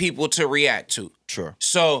and get people to react to. Sure.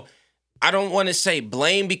 So I don't want to say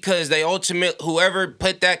blame because whoever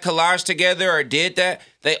put that collage together or did that,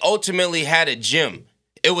 they ultimately had a gem.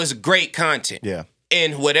 It was great content. Yeah.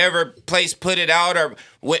 And whatever place put it out or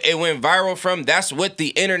it went viral from, that's what the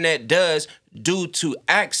internet does due to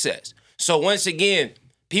access. So once again,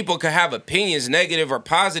 people could have opinions, negative or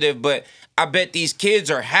positive, but I bet these kids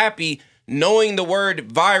are happy knowing the word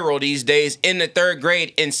viral these days in the 3rd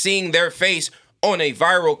grade and seeing their face on a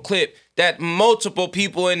viral clip that multiple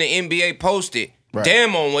people in the NBA posted. Right.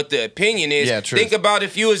 Damn on what the opinion is. Yeah, true. Think about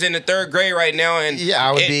if you was in the 3rd grade right now and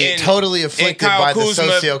I would be totally afflicted by the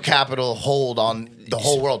socio-capital hold on the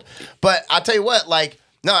whole world. But I'll tell you what,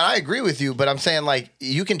 no, I agree with you, but I'm saying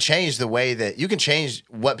you can change the way that you can change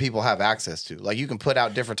what people have access to. Like, you can put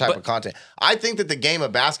out different type of content. I think that the game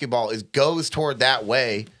of basketball goes toward that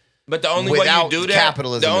way. But the only way you do that,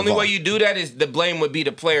 way you do that is the blame would be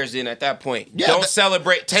the players. Then at that point, don't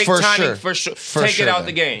celebrate. Take timing for sure. Take it out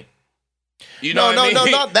the game. You know what I mean? No,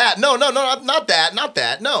 not that. No, not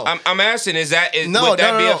that. No. I'm asking, would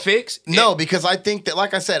that be a fix? No, because I think that,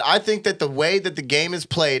 like I said, I think that the way that the game is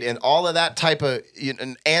played and all of that type of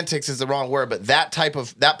antics is the wrong word, but that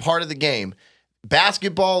part of the game,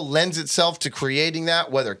 basketball lends itself to creating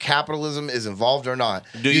that, whether capitalism is involved or not.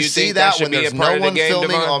 Do you see that when there's no one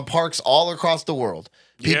filming on parks all across the world?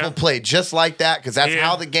 People play just like that because that's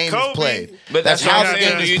how the game is played. But that's how the game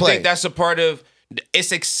is played. Do you think that's a part of?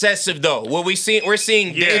 It's excessive though. What we're seeing dance.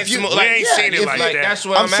 We ain't seen it like that. That's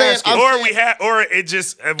what I'm asking.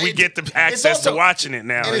 We get the access to watching it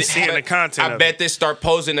now and seeing the content. I bet this start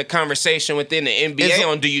posing a conversation within the NBA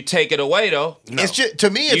on do you take it away though? No. It's just, to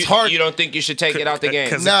me, it's hard. You don't think you should take it out the game?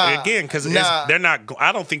 Because they're not.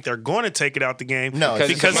 I don't think they're going to take it out the game. No,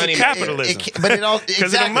 because of capitalism.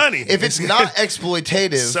 Because of the money. If it's not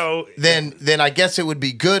exploitative, then I guess it would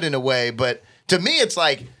be good in a way. But to me, it's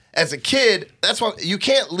like, as a kid, that's why you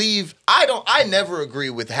can't leave. I never agree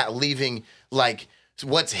with leaving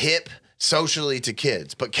what's hip socially to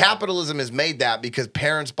kids. But capitalism has made that because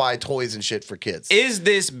parents buy toys and shit for kids. Is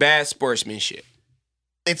this bad sportsmanship?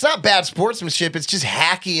 It's not bad sportsmanship. It's just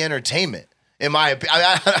hacky entertainment. In my opinion,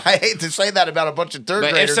 I hate to say that about a bunch of third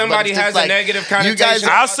graders. But if somebody has a negative connotation,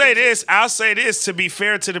 I'll say this to be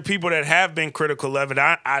fair to the people that have been critical of it.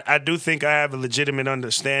 I do think I have a legitimate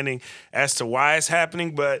understanding as to why it's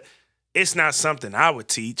happening, but it's not something I would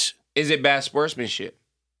teach. Is it bad sportsmanship?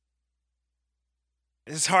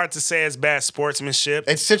 It's hard to say it's bad sportsmanship.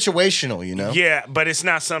 It's situational, Yeah, but it's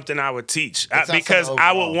not something I would teach because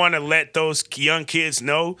I would want to let those young kids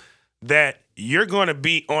know that you're going to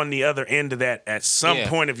be on the other end of that at some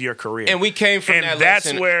point of your career. And we came from that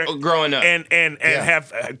lesson growing up. And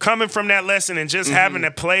have coming from that lesson and just having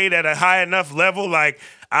it played at a high enough level, like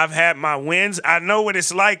I've had my wins. I know what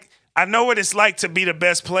it's like. I know what it's like to be the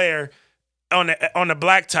best player on the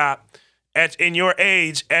blacktop in your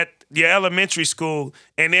age at your elementary school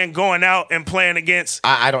and then going out and playing against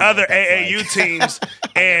I don't know other what that's AAU like. teams. I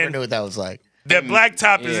never And knew what that was like. the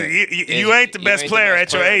blacktop is you ain't the best player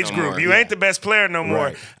at your age group. You ain't the best player no more.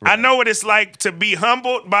 Right. I know what it's like to be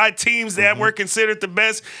humbled by teams that were considered the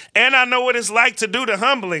best, and I know what it's like to do the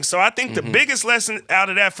humbling. So I think the biggest lesson out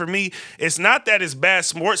of that for me is not that it's bad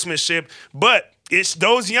sportsmanship, but it's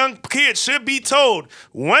those young kids should be told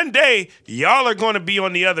one day y'all are going to be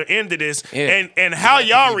on the other end of this, and how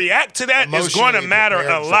y'all react to that is going to matter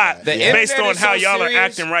a lot based on how y'all are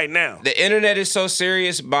acting right now. The internet is so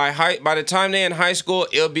serious. By the time they're in high school,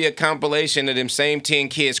 it'll be a compilation of them same 10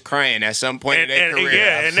 kids crying at some point in their career.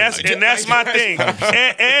 Yeah, and that's my thing.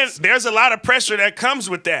 And there's a lot of pressure that comes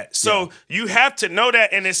with that. So you have to know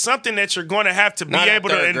that, and it's something that you're going to have to be able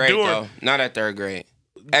to endure. Not at third grade.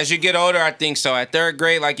 As you get older, I think so. At third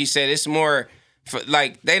grade, like you said, it's more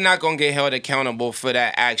they're not gonna get held accountable for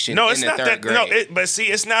that action. No, it's in not the third that. grade. No, but see,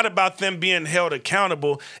 it's not about them being held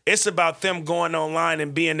accountable. It's about them going online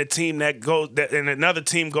and being the team that and another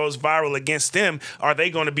team goes viral against them. Are they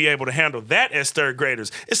going to be able to handle that as third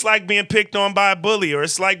graders? It's like being picked on by a bully, or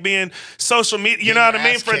it's like being social media. You know what I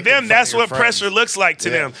mean? For them, that's what pressure looks like to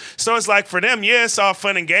them. So it's like for them, it's all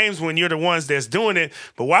fun and games when you're the ones that's doing it.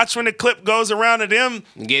 But watch when the clip goes around to them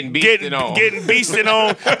getting beasted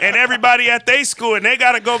on, and everybody at their school, and they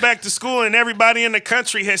got to go back to school, and everybody in the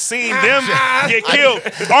country has seen them get killed.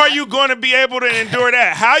 Are you going to be able to endure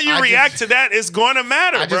that? How you react to that is going to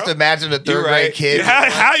matter, I just imagine a third grade kid.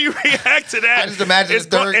 How you react to that? I just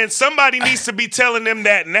imagine and somebody needs to be telling them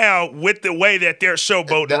that now with the way that they're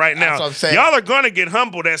showboating right now. That's what I'm saying. Y'all are going to get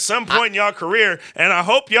humbled at some point in y'all career, and I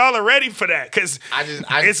hope y'all are ready for that, because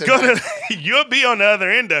you'll be on the other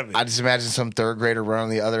end of it. I just imagine some third grader running on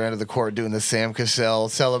the other end of the court doing the Sam Cassell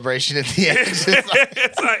celebration at the end.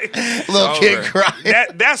 It's like little kid crying.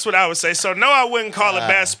 That's what I would say. So no, I wouldn't call it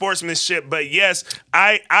bad sportsmanship, but yes,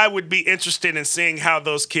 I would be interested in seeing how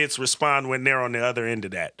those kids respond when they're on the other end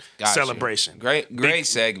of that celebration. Great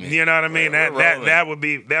segment. You know what I mean? That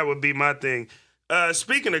would be my thing.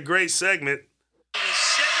 Speaking of great segment,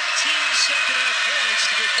 17-second points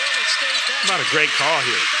to give Portland State back. About a great call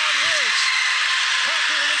here.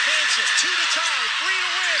 Parker will advance it. 2 to tie, 3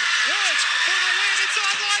 to win. Woods for the win. It's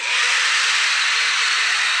online.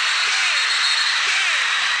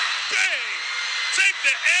 Bang! Take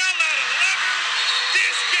the L out of Lever.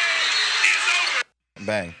 This game is over.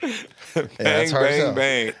 Bang. Yeah,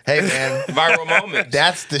 bang. Hey, man. Viral moment.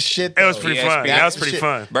 That's the shit, though. It was pretty fun. That was pretty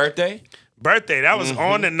fun. Birthday? That was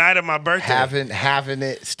on the night of my birthday. Having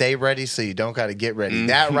it, stay ready so you don't got to get ready.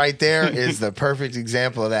 That right there is the perfect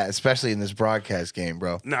example of that, especially in this broadcast game,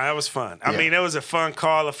 bro. No, that was fun. I mean, it was a fun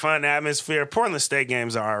call, a fun atmosphere. Portland State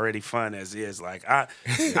games are already fun as is. Like, I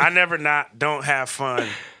never don't have fun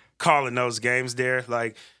calling those games there.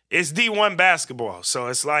 Like, it's D1 basketball, so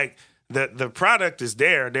it's like the product is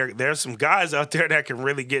there. There's some guys out there that can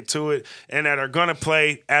really get to it and that are going to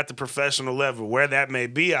play at the professional level. Where that may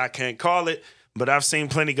be, I can't call it, but I've seen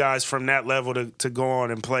plenty of guys from that level to go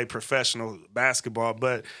on and play professional basketball.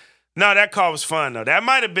 But no, that call was fun, though. That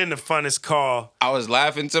might have been the funnest call. I was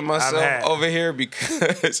laughing to myself over here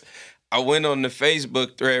because I went on the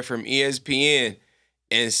Facebook thread from ESPN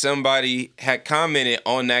and somebody had commented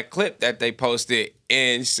on that clip that they posted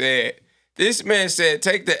and said, this man said,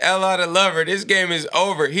 take the L out of Lover. This game is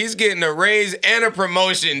over. He's getting a raise and a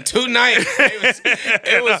promotion tonight.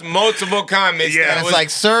 It was multiple comments. Yeah, it's like,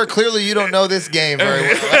 sir, clearly you don't know this game very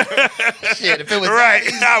well. Shit, if it was right, that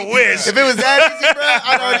easy, I wish. If it was that easy, bro,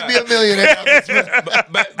 I'd already be a millionaire.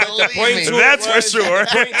 But the point to that's it was, for sure.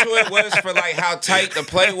 The point to it was for like how tight the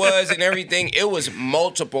play was and everything. It was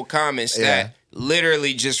multiple comments that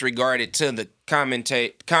literally just regarded to the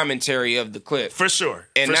commentary of the clip. For sure.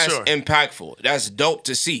 And that's impactful. That's dope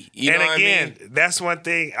to see. You know what I mean? That's one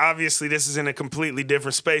thing. Obviously, this is in a completely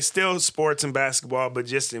different space. Still sports and basketball, but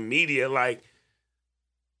just in media, like,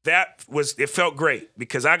 it felt great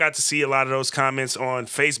because I got to see a lot of those comments on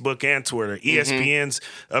Facebook and Twitter. ESPN's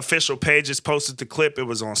official pages posted the clip. It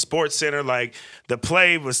was on SportsCenter. Like, the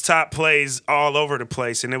play was top plays all over the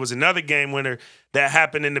place. And there was another game winner that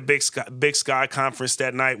happened in the Big Sky Conference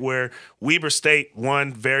that night where Weber State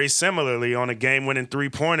won very similarly on a game-winning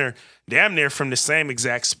three-pointer damn near from the same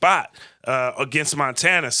exact spot against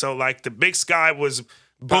Montana. So, like, the Big Sky was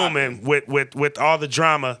booming with all the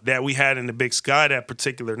drama that we had in the Big Sky that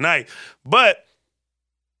particular night. But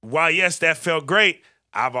while, yes, that felt great,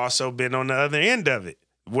 I've also been on the other end of it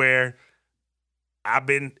where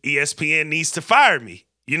ESPN needs to fire me.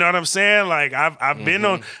 You know what I'm saying? Like I've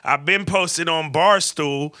been posted on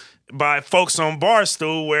Barstool by folks on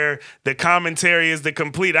Barstool, where the commentary is the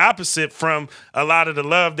complete opposite from a lot of the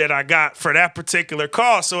love that I got for that particular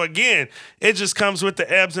call. So again, it just comes with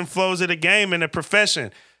the ebbs and flows of the game and the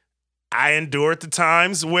profession. I endured the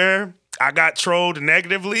times where I got trolled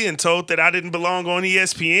negatively and told that I didn't belong on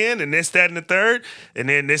ESPN and this, that, and the third. And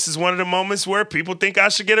then this is one of the moments where people think I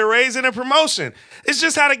should get a raise and a promotion. It's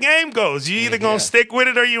just how the game goes. You either going to stick with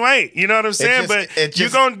it or you ain't. You know what I'm saying? But you're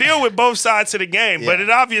going to deal with both sides of the game. Yeah. But it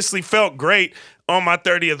obviously felt great on my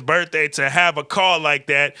 30th birthday to have a call like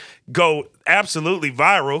that go absolutely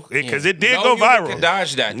viral, because it did go viral. You could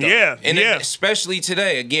dodge that, though. Yeah, and especially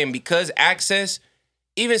today, again, because access,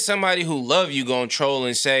 even somebody who love you going to troll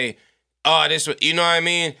and say, oh, this, you know what I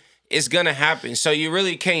mean? It's going to happen. So you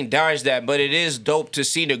really can't dodge that, but it is dope to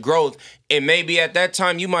see the growth. And maybe at that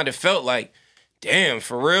time you might have felt like, damn,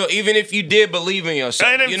 for real? Even if you did believe in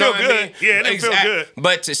yourself. It didn't feel good. I mean? Yeah, it didn't feel good.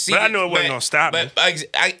 But to see, I knew it wasn't going to stop me.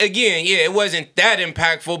 Again, it wasn't that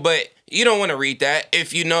impactful, but you don't want to read that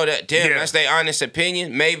if you know that, damn, that's their honest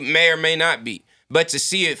opinion. May or may not be. But to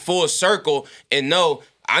see it full circle and know,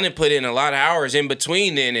 I done put in a lot of hours in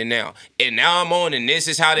between then and now. And now I'm on, and this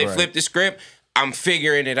is how they flip the script. I'm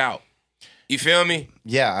figuring it out. You feel me?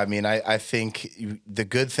 Yeah, I mean, I think the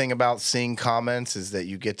good thing about seeing comments is that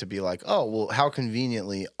you get to be like, oh, well, how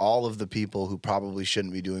conveniently all of the people who probably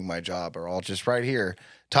shouldn't be doing my job are all just right here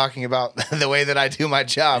talking about the way that I do my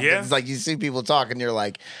job. Yeah. It's like you see people talking, you're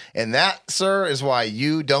like, and that, sir, is why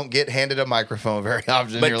you don't get handed a microphone very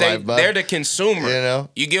often in your life. But they're the consumer. You know?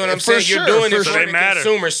 You get what I'm saying? You're doing it for the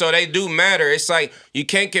consumer, so they do matter. It's like you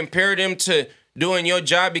can't compare them to doing your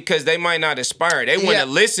job because they might not aspire. They want to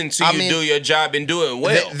listen to you do your job and do it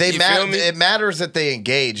well. Feel me? It matters that they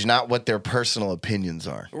engage, not what their personal opinions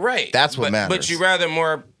are. Right. That's what matters. But you rather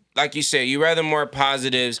more, like you said, you rather more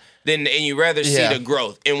positives and you rather see the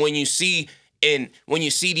growth. And when you see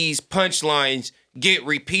these punchlines get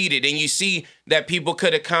repeated and you see that people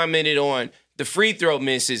could have commented on the free throw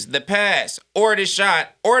misses, the pass, or the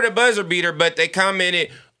shot, or the buzzer beater, but they commented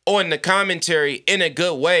on the commentary in a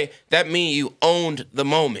good way, that means you owned the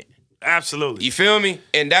moment. Absolutely. You feel me?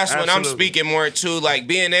 And that's what I'm speaking more to, like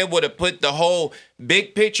being able to put the whole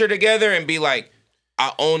big picture together and be like,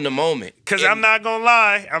 I own the moment. Because I'm not gonna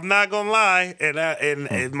lie, and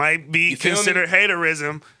it might be considered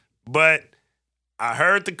haterism, but I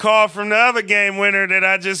heard the call from the other game winner that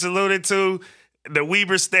I just alluded to, the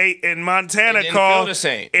Weber State and Montana call.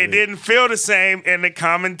 It didn't feel the same, and the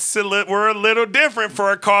comments were a little different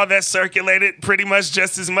for a call that circulated pretty much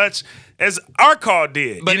just as much as our call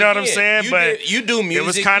did. But you know what I'm saying? You do music. It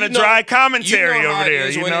was kind of dry commentary over there.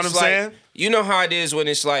 You know what I'm saying? You know how it is when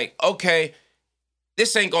it's like, okay,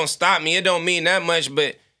 this ain't gonna stop me. It don't mean that much,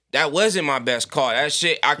 but that wasn't my best call. That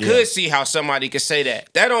shit, I could see how somebody could say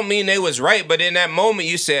that. That don't mean they was right, but in that moment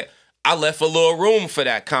you said, I left a little room for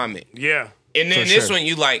that comment. Yeah. And then this one,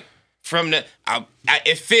 you like, from the,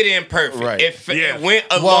 it fit in perfect. Right. It went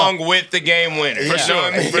along with the game winner. For sure.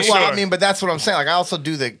 I mean, but that's what I'm saying. Like, I also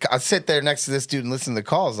I sit there next to this dude and listen to the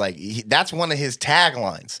calls. Like, that's one of his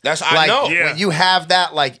taglines. I know. When you have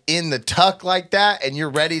that, like, in the tuck like that, and you're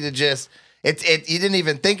ready to just... You didn't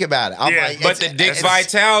even think about it. But the Dick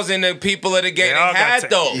Vitals and the people of the game had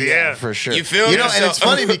those. Yeah, for sure. You feel me? And it's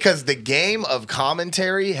funny because the game of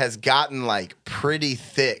commentary has gotten like pretty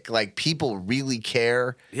thick. Like people really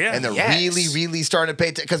care. Yeah. And they're really, really starting to pay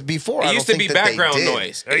attention. Because before, it used to be background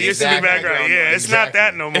noise. It used to be background. Yeah, it's not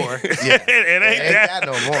that no more. It ain't that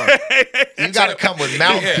no more. You got to come with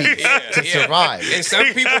mouthpiece to survive. And some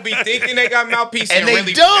people be thinking they got mouthpiece and they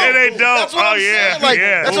really don't. And they don't. That's what I'm saying. Like,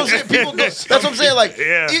 that's what I'm saying. People go. That's what I'm saying. Like,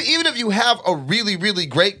 even if you have a really, really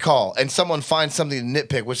great call and someone finds something to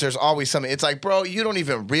nitpick, which there's always something, it's like, bro, you don't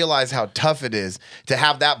even realize how tough it is to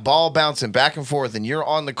have that ball bouncing back and forth and you're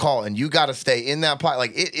on the call and you got to stay in that pot.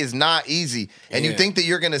 Like, it is not easy. And you think that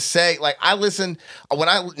you're going to say, like,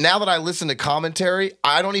 now that I listen to commentary,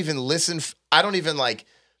 I don't even like,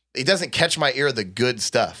 it doesn't catch my ear the good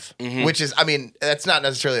stuff, which is, I mean, that's not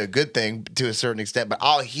necessarily a good thing to a certain extent, but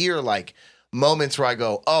I'll hear like, moments where I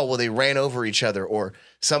go, oh, well, they ran over each other, or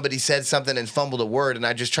somebody said something and fumbled a word, and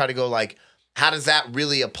I just try to go like, how does that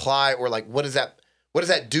really apply, or like, what does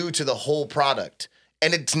that do to the whole product?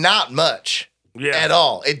 And it's not much at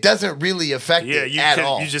all. It doesn't really affect it at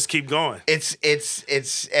all. You just keep going. It's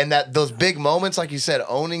and that those big moments, like you said,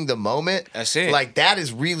 owning the moment. That's it. Like that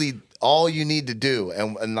is really all you need to do,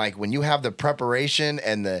 and like when you have the preparation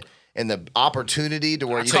and and the opportunity to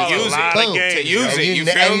where you to use it. boom, To use it. You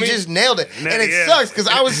feel and me? you just nailed it. And it sucks because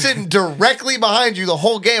I was sitting directly behind you the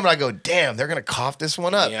whole game, and I go, damn, they're gonna cough this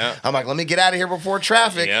one up. Yeah. I'm like, let me get out of here before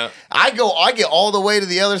traffic. Yeah. I get all the way to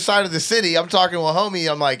the other side of the city. I'm talking to a homie.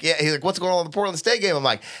 I'm like, yeah. He's like, what's going on with the Portland State game? I'm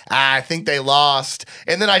like, I think they lost.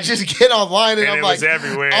 And then I just get online and I'm it like, was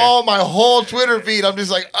everywhere. Oh, my whole Twitter feed. I'm just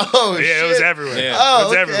like, oh shit. Yeah, it was everywhere. Yeah. Oh, it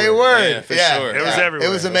was okay, everywhere. word. Yeah, for sure. It was everywhere.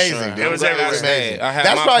 It was amazing. Sure. Dude. It was everywhere. amazing. I had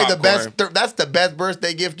That's my probably popcorn. the best. That's the best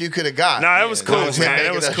birthday gift you could have got. No, it was cool, was man. him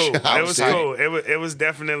It was making cool. that shot. It was Tight. cool. It was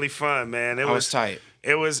definitely fun, man. I was tight.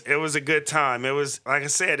 It was a good time. It was, like I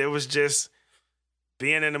said, it was just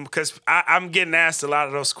being in them, because I'm getting asked a lot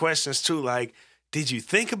of those questions too. Like, did you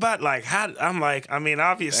think about, like, how? I'm like, I mean,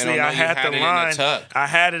 obviously I had the line. I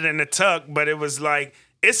had it in the tuck, but it was like,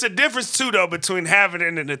 it's a difference too, though, between having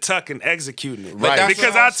it in the tuck and executing it. Right.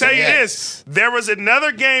 Because I'll tell you this, there was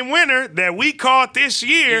another game winner that we caught this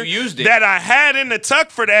year You used it. that I had in the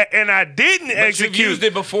tuck for that, and I didn't But execute. you've used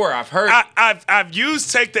it before. I've heard. I've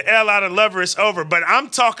used take the L out of Lover It's Over, but I'm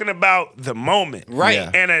talking about the moment. Right.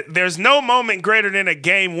 Yeah. And there's no moment greater than a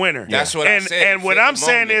game winner. That's what I said. And what Fit I'm the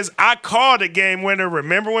saying moment. is I called a game winner.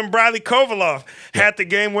 Remember when Bradley Kovaloff had the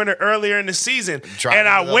game winner earlier in the season? Driving and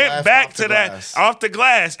I to the went left back off to the that glass. off the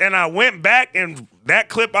glass, and I went back, and that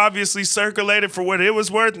clip obviously circulated for what it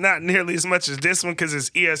was worth, not nearly as much as this one because it's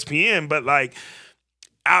ESPN, but like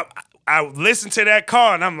I listened to that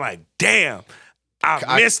call and I'm like, damn,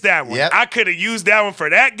 I missed that one. Yep. I could have used that one for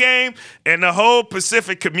that game, and the whole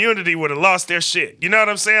Pacific community would have lost their shit. You know what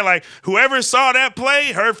I'm saying? Like, whoever saw that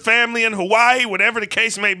play, her family in Hawaii, whatever the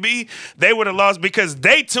case may be, they would have lost because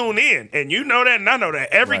they tune in. And you know that, and I know that.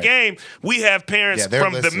 Every Right. game, we have parents Yeah, they're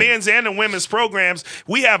from the listening. men's and the women's programs.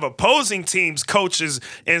 We have opposing teams, coaches,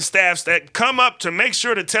 and staffs that come up to make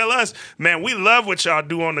sure to tell us, man, we love what y'all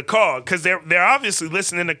do on the call, because they're obviously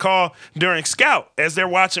listening to call during scout as they're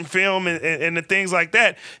watching film and the things like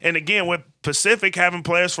that. And again, with Pacific having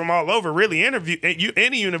players from all over, really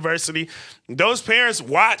any university, those parents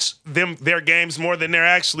watch their games more than they're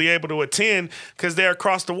actually able to attend because they're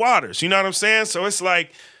across the waters. You know what I'm saying? So it's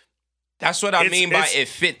like, That's what I mean by it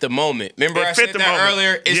fit the moment. Remember I said that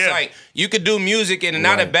earlier? It's like you could do music and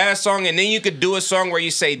not a bad song, and then you could do a song where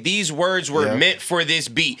you say these words were meant for this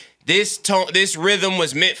beat. This tone, this rhythm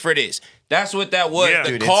was meant for this. That's what that was. Yeah. The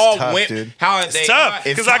Dude, call it's tough, went dude. how it's they tough.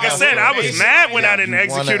 Because like I said, I was mad when I didn't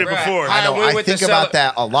execute it before. I know. I think about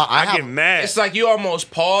that a lot. I get mad. It's like you almost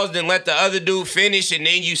paused and let the other dude finish, and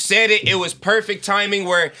then you said it. It was perfect timing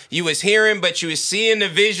where you was hearing, but you was seeing the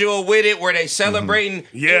visual with it, where they celebrating.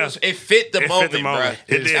 Yeah. It fit the It moment, fit the moment.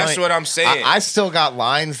 bro. It did. That's what I'm saying. I still got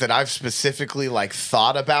lines that I've specifically like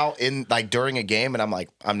thought about in like during a game, and I'm like,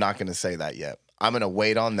 I'm not going to say that yet. I'm going to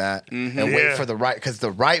wait on that and wait for the right, because the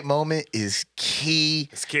right moment is key,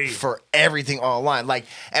 for everything on the line. Like,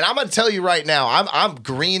 and I'm going to tell you right now, I'm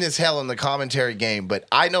green as hell in the commentary game, but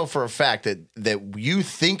I know for a fact that you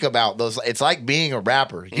think about those. It's like being a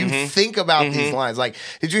rapper. You think about these lines. Like,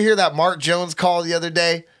 did you hear that Mark Jones call the other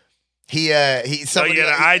day? Somebody,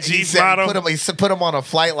 the IG he said, model? He put him on a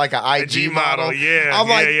flight like an IG model. Yeah, I'm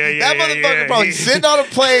like, that motherfucker probably sitting on a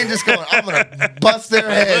plane just going, I'm gonna bust their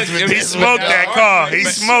heads. Look, with He this smoked one. that call. He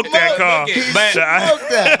smoked that call. Look, He But- smoked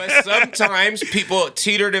that. But sometimes people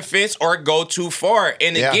teeter the fence or go too far.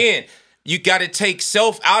 And Yeah. again, you got to take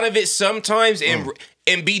self out of it sometimes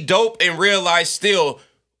and be dope and realize still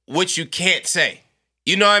what you can't say.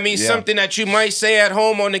 You know what I mean? Yeah. Something that you might say at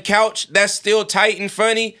home on the couch that's still tight and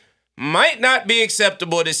funny might not be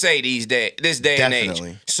acceptable to say this day and Definitely.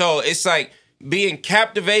 age. So it's like being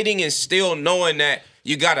captivating and still knowing that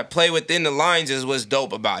you got to play within the lines is what's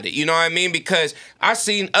dope about it. You know what I mean? Because I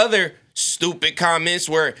seen other stupid comments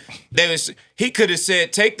where he could have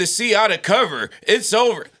said, take the C out of cover. It's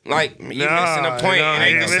over. Like, you missing the point.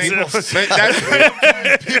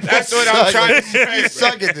 That's what I'm trying to say. You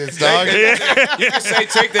suck at this, dog. You can say,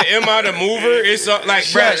 take the M out of mover. It's like,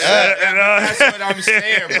 bro, that's what I'm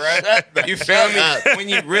saying, bro. You feel me? When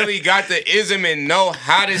you really got the ism and know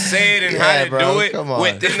how to say it and how to do it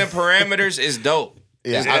within the parameters, it's dope.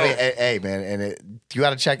 Yeah, I mean, hey, man, and you got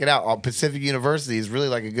to check it out. Pacific University is really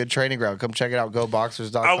like a good training ground. Come check it out.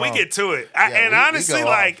 GoBoxers.com. Oh, we get to it.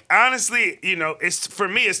 Honestly, you know, it's for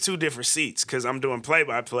me, it's two different seats because I'm doing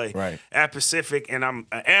play-by-play at Pacific and I'm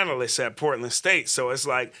an analyst at Portland State. So it's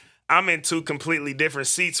like I'm in two completely different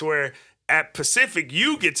seats where at Pacific,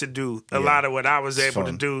 you get to do a lot of what I was able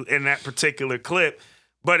to do in that particular clip.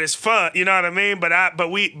 But it's fun, you know what I mean? But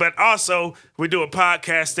also we do a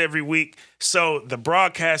podcast every week, so the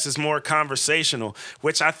broadcast is more conversational,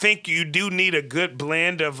 which I think you do need a good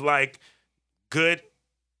blend of like good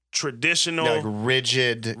traditional, like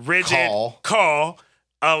rigid call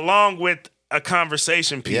along with a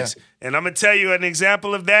conversation piece. Yeah. And I'm going to tell you an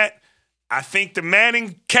example of that. I think the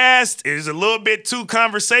Manning cast is a little bit too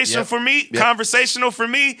conversational for me,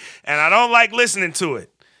 and I don't like listening to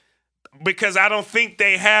it because I don't think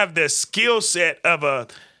they have the skill set of a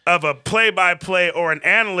play-by-play or an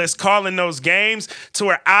analyst calling those games to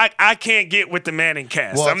where I can't get with the Manning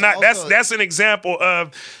cast. Well, I'm not. That's an example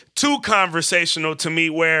of too conversational to me,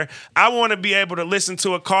 where I want to be able to listen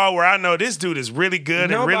to a call where I know this dude is really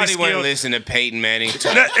good and really skilled. Nobody want to listen to Peyton Manning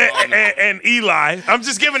and Eli. I'm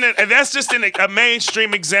just giving it. That's just a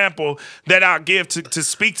mainstream example that I'll give to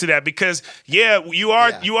speak to that, because you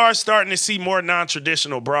are starting to see more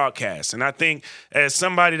non-traditional broadcasts, and I think as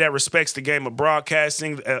somebody that respects the game of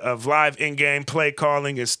broadcasting, of live in-game play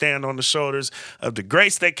calling, and stand on the shoulders of the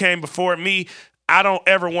greats that came before me, I don't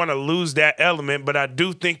ever want to lose that element, but I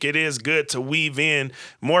do think it is good to weave in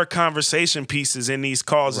more conversation pieces in these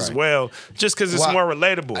calls as well, just because it's more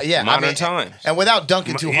relatable. Modern times. And without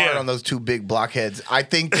dunking too hard on those two big blockheads, I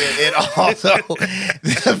think that it also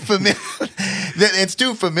it's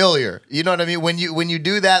too familiar. You know what I mean? When you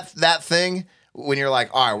do that thing, when you're like,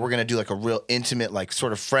 all right, we're gonna do like a real intimate, like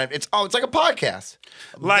sort of friend. It's like a podcast.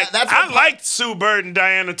 Like I liked Sue Bird and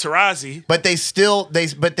Diana Taurasi, but they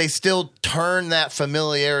still turn that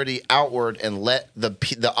familiarity outward and let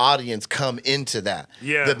the audience come into that.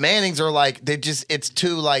 Yeah, the Mannings are like it's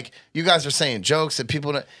too like you guys are saying jokes that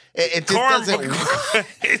people don't. It just doesn't.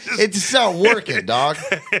 It's just not working, dog.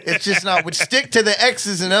 It's just not. Would stick to the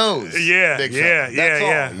X's and O's. Yeah,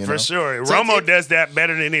 for sure. So Romo does that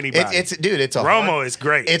better than anybody. Romo is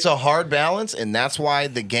great. It's a hard balance, and that's why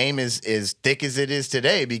the game is as thick as it is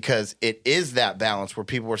today, because it is that balance where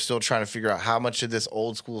people are still trying to figure out how much of this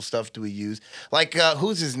old school stuff do we use. Like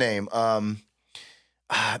who's his name? On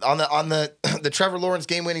the Trevor Lawrence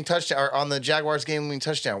game-winning touchdown, or on the Jaguars game-winning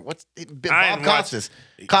touchdown. What's Bob Costas?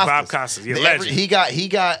 Bob Costas, legend. He got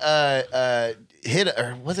hit,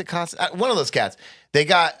 or was it Costas? One of those cats. They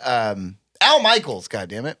got Al Michaels. God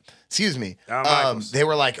damn it! Excuse me. Al Michaels. They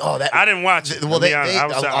were like, oh, that. I didn't watch it. Well, I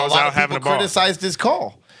was out having a ball. Criticized his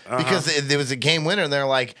call because there was a game winner, and they're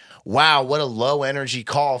like, wow, what a low energy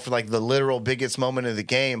call for like the literal biggest moment of the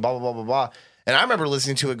game. Blah blah blah blah blah. And I remember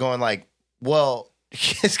listening to it, going like, well.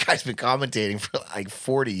 This guy's been commentating for like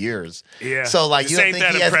 40 years. Yeah. So like this you don't think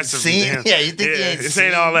he hasn't seen? Yeah, you think he ain't seen?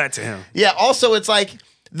 Ain't all that to him. Yeah. Also, it's like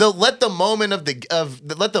let the moment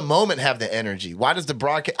let the moment have the energy. Why does the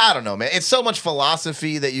broadcast? I don't know, man. It's so much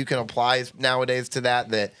philosophy that you can apply nowadays to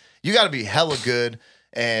that you got to be hella good.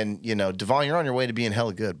 And Devon, you're on your way to being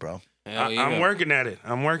hella good, bro. I'm working at it,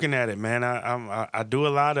 man. I do a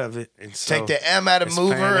lot of it. And so take the M out of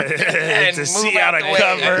mover to C out of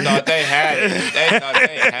cover. They thought they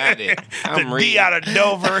had it. The D out of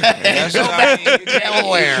Dover. That's what I mean.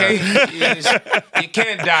 Delaware. You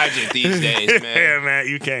can't dodge it these days, man. Yeah, man,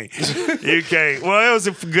 you can't. Well, it was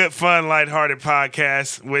a good, fun, lighthearted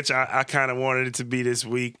podcast, which I kind of wanted it to be this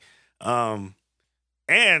week. And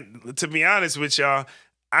to be honest with y'all,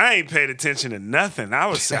 I ain't paid attention to nothing. I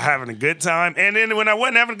was having a good time. And then when I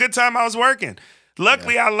wasn't having a good time, I was working.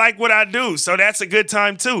 Luckily, I like what I do, so that's a good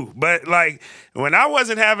time too. But like when I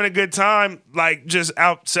wasn't having a good time, like just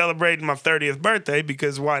out celebrating my 30th birthday,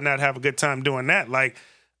 because why not have a good time doing that? Like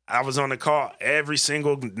I was on the call every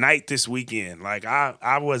single night this weekend. Like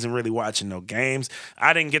I wasn't really watching no games.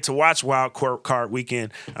 I didn't get to watch Wild Card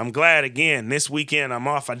Weekend. I'm glad again this weekend I'm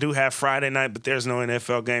off. I do have Friday night, but there's no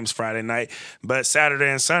NFL games Friday night. But Saturday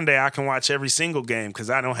and Sunday I can watch every single game because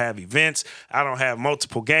I don't have events. I don't have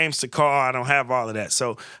multiple games to call. I don't have all of that.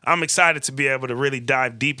 So I'm excited to be able to really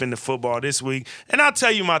dive deep into football this week. And I'll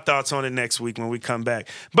tell you my thoughts on it next week when we come back.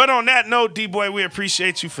 But on that note, D-Boy, we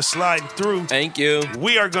appreciate you for sliding through. Thank you.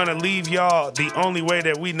 We are going to leave y'all the only way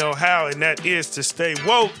that we know how, and that is to stay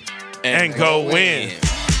woke and go win.